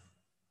have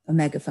a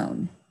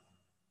megaphone?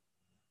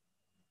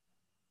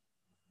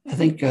 I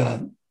think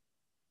you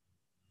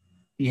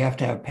have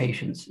to have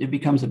patience. It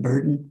becomes a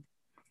burden.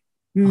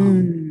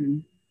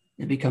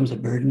 It becomes a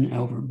burden,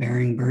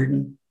 overbearing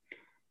burden.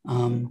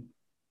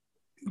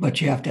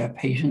 But you have to have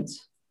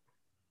patience.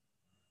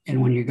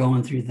 And when you're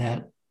going through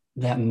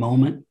that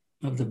moment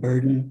of the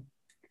burden,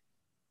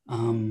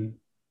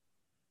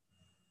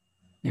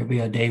 there'll be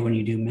a day when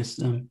you do miss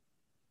them.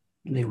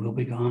 They will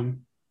be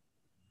gone.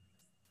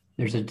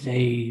 There's a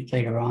day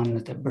later on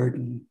that the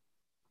burden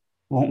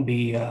won't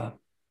be as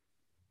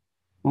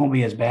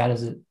bad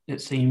as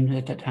it seemed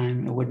at that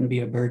time. It wouldn't be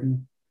a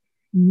burden.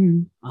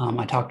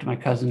 I talked to my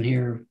cousin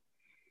here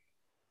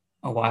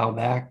a while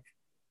back.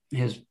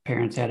 His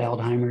parents had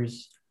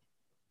Alzheimer's.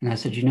 And I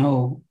said,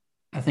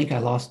 I think I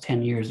lost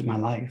 10 years of my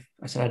life.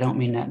 I said, I don't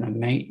mean that in a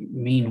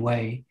mean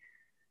way.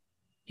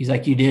 He's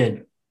like, you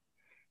did.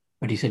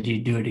 But he said,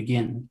 you'd do it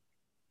again.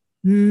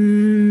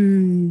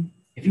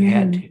 If you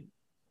had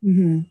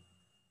to.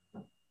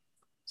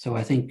 So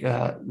I think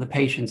the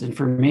patience. And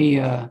for me,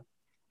 I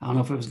don't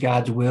know if it was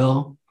God's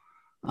will,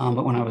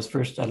 but when I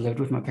lived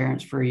with my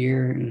parents for a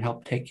year and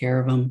helped take care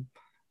of them.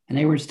 And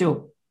they were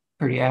still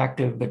pretty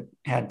active, but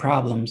had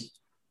problems.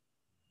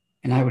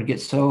 And I would get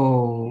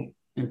so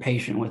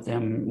impatient with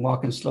them,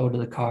 walking slow to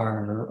the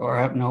car or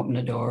having to open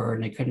the door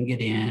and they couldn't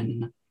get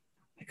in.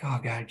 Like,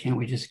 oh God, can't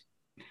you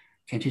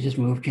just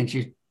move? Can't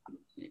you?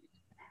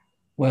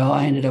 Well,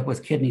 I ended up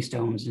with kidney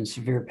stones and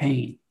severe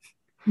pain.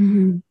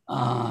 And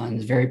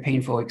it's a very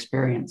painful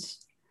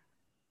experience.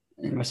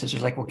 And my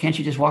sister's like, well, can't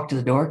you just walk to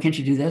the door? Can't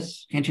you do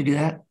this? Can't you do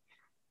that?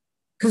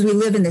 Because we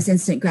live in this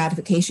instant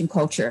gratification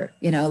culture,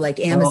 like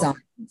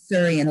Amazon,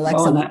 Siri, and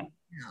Alexa.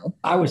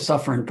 I was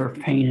suffering for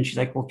pain. And she's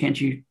like, well,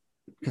 can't you?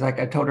 Because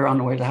I told her on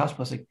the way to the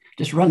hospital, I was like,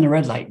 just run the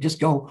red light. Just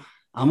go.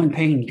 I'm in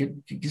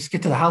pain. Just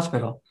get to the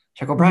hospital.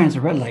 She's like, oh, Bryan, it's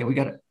a red light. We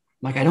got it. I'm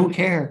like, I don't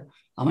care.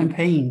 I'm in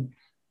pain.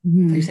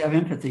 Please have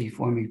empathy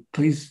for me.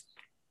 Please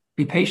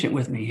be patient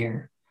with me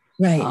here.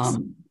 Right.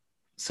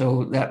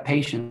 So that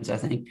patience, I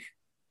think,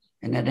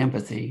 and that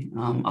empathy.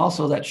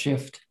 Also that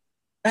shift.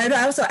 I'd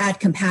also add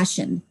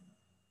compassion.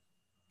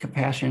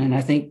 And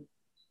I think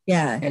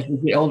as we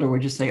get older, we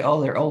just say,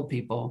 oh, they're old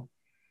people.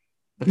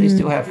 But they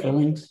still have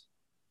feelings,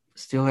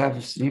 still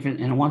have significant.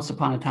 And once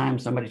upon a time,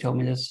 somebody told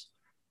me this,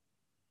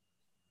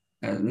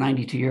 a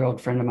 92-year-old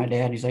friend of my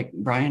dad, he's like,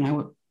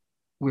 Bryan,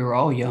 we were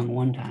all young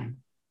one time.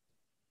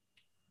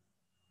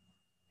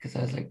 Because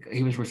I was like,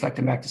 he was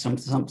reflecting back to some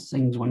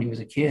things when he was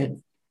a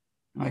kid.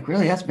 I'm like,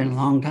 really? That's been a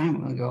long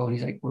time ago. And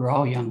he's like, we're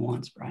all young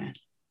once, Bryan.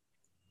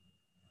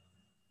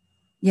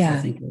 Yeah. So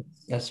I think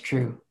that's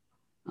true.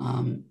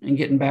 And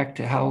getting back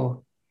to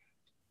how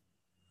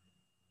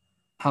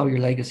your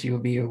legacy will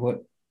be or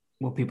what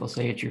people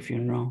say at your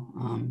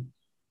funeral.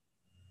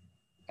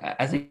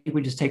 I think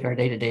we just take our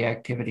day-to-day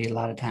activity. A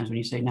lot of times when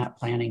you say not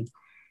planning,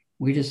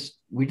 we just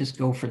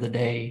go for the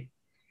day,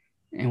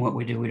 and what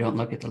we do, we don't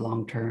look at the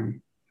long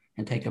term.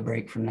 take a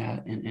break from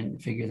that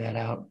and figure that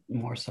out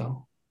more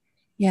so.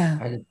 Yeah.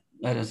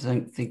 I just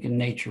think in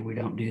nature, we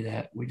don't do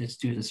that. We just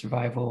do the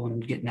survival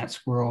and getting that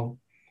squirrel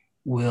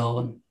will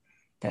and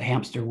that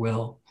hamster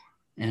will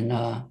and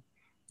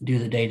do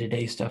the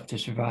day-to-day stuff to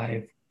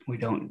survive. We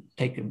don't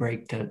take a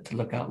break to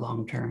look out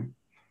long-term.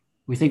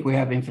 We think we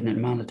have infinite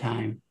amount of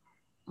time.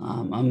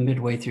 I'm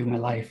midway through my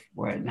life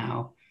right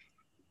now.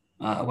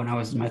 When I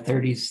was in my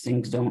 30s,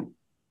 things don't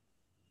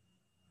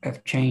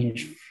have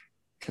changed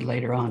to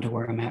later on to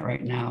where I'm at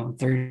right now.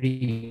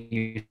 30,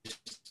 you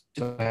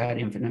still had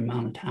infinite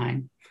amount of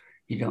time.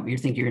 You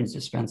think you're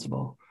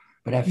indispensable,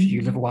 but after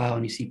you live a while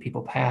and you see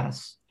people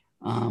pass,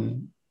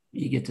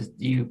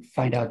 you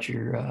find out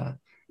you're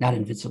not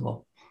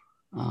invincible.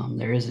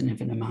 There is an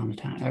infinite amount of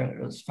time,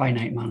 or a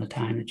finite amount of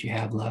time that you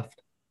have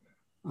left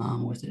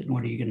with it. And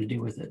what are you going to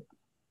do with it?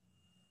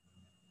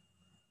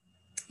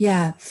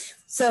 Yeah.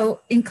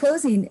 So in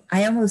closing,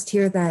 I almost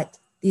hear that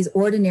these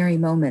ordinary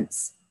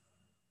moments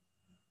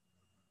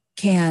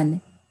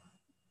can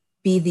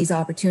be these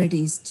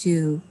opportunities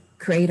to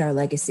create our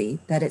legacy,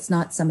 that it's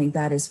not something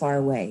that is far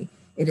away.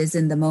 It is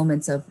in the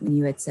moments of when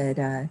you had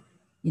said,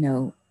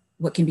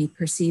 what can be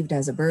perceived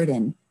as a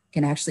burden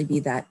can actually be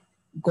that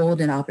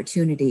golden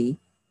opportunity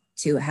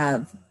to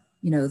have,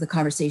 the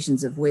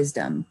conversations of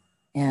wisdom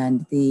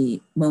and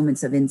the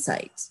moments of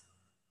insight.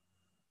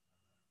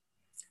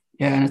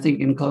 Yeah, and I think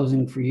in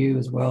closing for you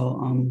as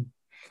well,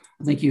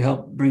 I think you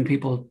help bring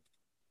people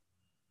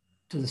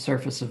to the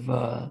surface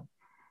of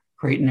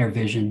creating their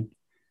vision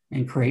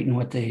and creating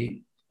what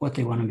they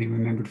want to be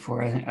remembered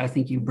for. I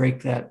think you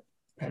break that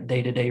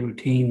day-to-day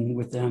routine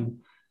with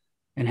them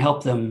and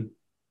help them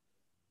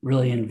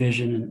really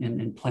envision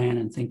and plan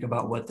and think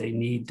about what they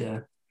need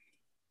and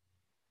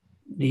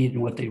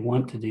what they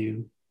want to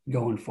do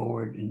going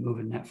forward and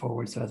moving that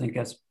forward. So I think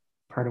that's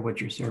part of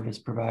what your service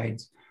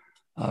provides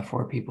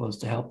for people, is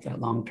to help that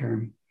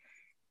long-term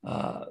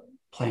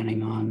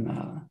planning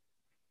on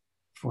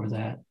for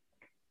that.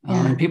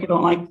 And people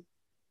don't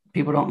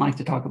like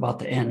to talk about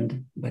the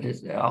end, but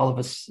all of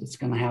us, it's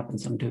going to happen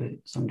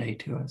someday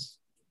to us.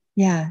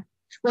 Yeah.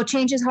 Well,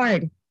 change is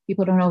hard.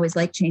 People don't always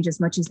like change as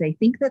much as they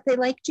think that they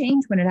like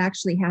change. When it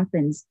actually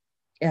happens,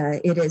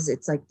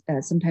 it's like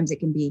sometimes it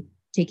can be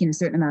taking a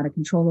certain amount of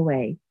control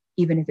away,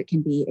 even if it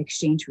can be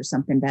exchanged for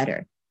something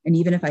better. And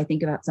even if I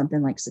think about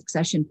something like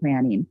succession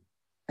planning,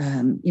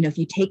 if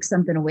you take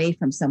something away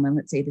from someone,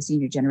 let's say the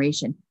senior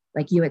generation,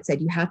 like you had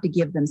said, you have to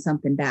give them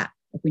something back.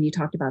 Like when you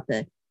talked about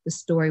the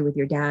story with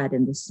your dad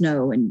and the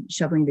snow and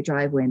shoveling the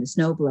driveway and the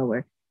snow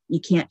blower, you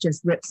can't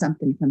just rip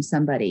something from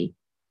somebody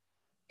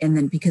and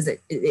then because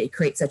it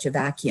creates such a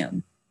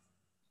vacuum.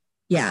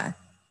 Yeah.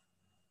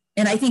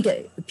 And I think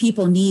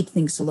people need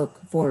things to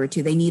look forward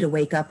to. They need to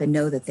wake up and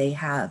know that they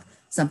have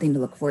something to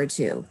look forward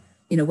to,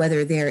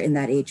 whether they're in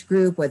that age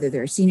group, whether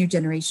they're a senior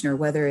generation, or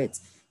whether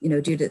it's,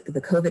 due to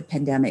the COVID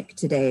pandemic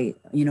today,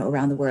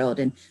 around the world.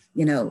 And,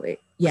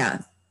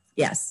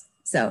 yes.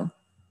 So,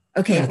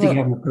 okay. Yeah, I think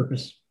you have a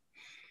purpose.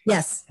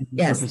 Yes.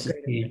 Purpose is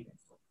key.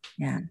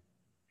 Yeah.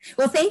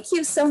 Well, thank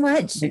you so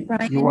much,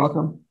 Bryan. You're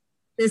welcome.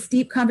 This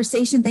deep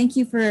conversation. Thank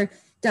you for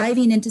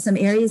diving into some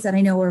areas that I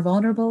know are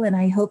vulnerable. And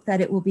I hope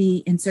that it will be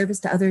in service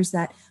to others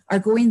that are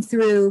going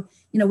through,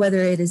 whether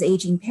it is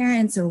aging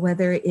parents or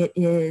whether it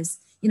is,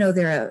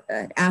 they're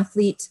an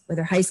athlete,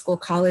 whether high school,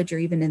 college, or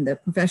even in the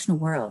professional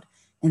world.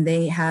 And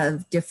they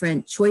have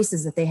different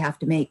choices that they have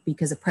to make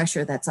because of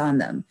pressure that's on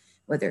them,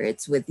 whether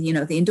it's with,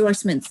 the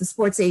endorsements, the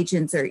sports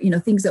agents, or,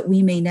 things that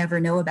we may never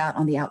know about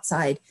on the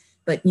outside,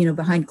 but,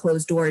 behind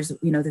closed doors,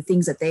 the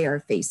things that they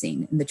are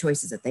facing and the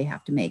choices that they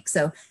have to make.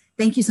 So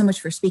thank you so much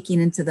for speaking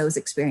into those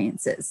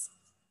experiences.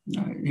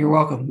 You're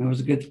welcome. It was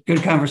a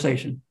good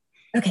conversation.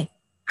 Okay.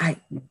 All right.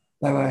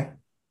 Bye-bye.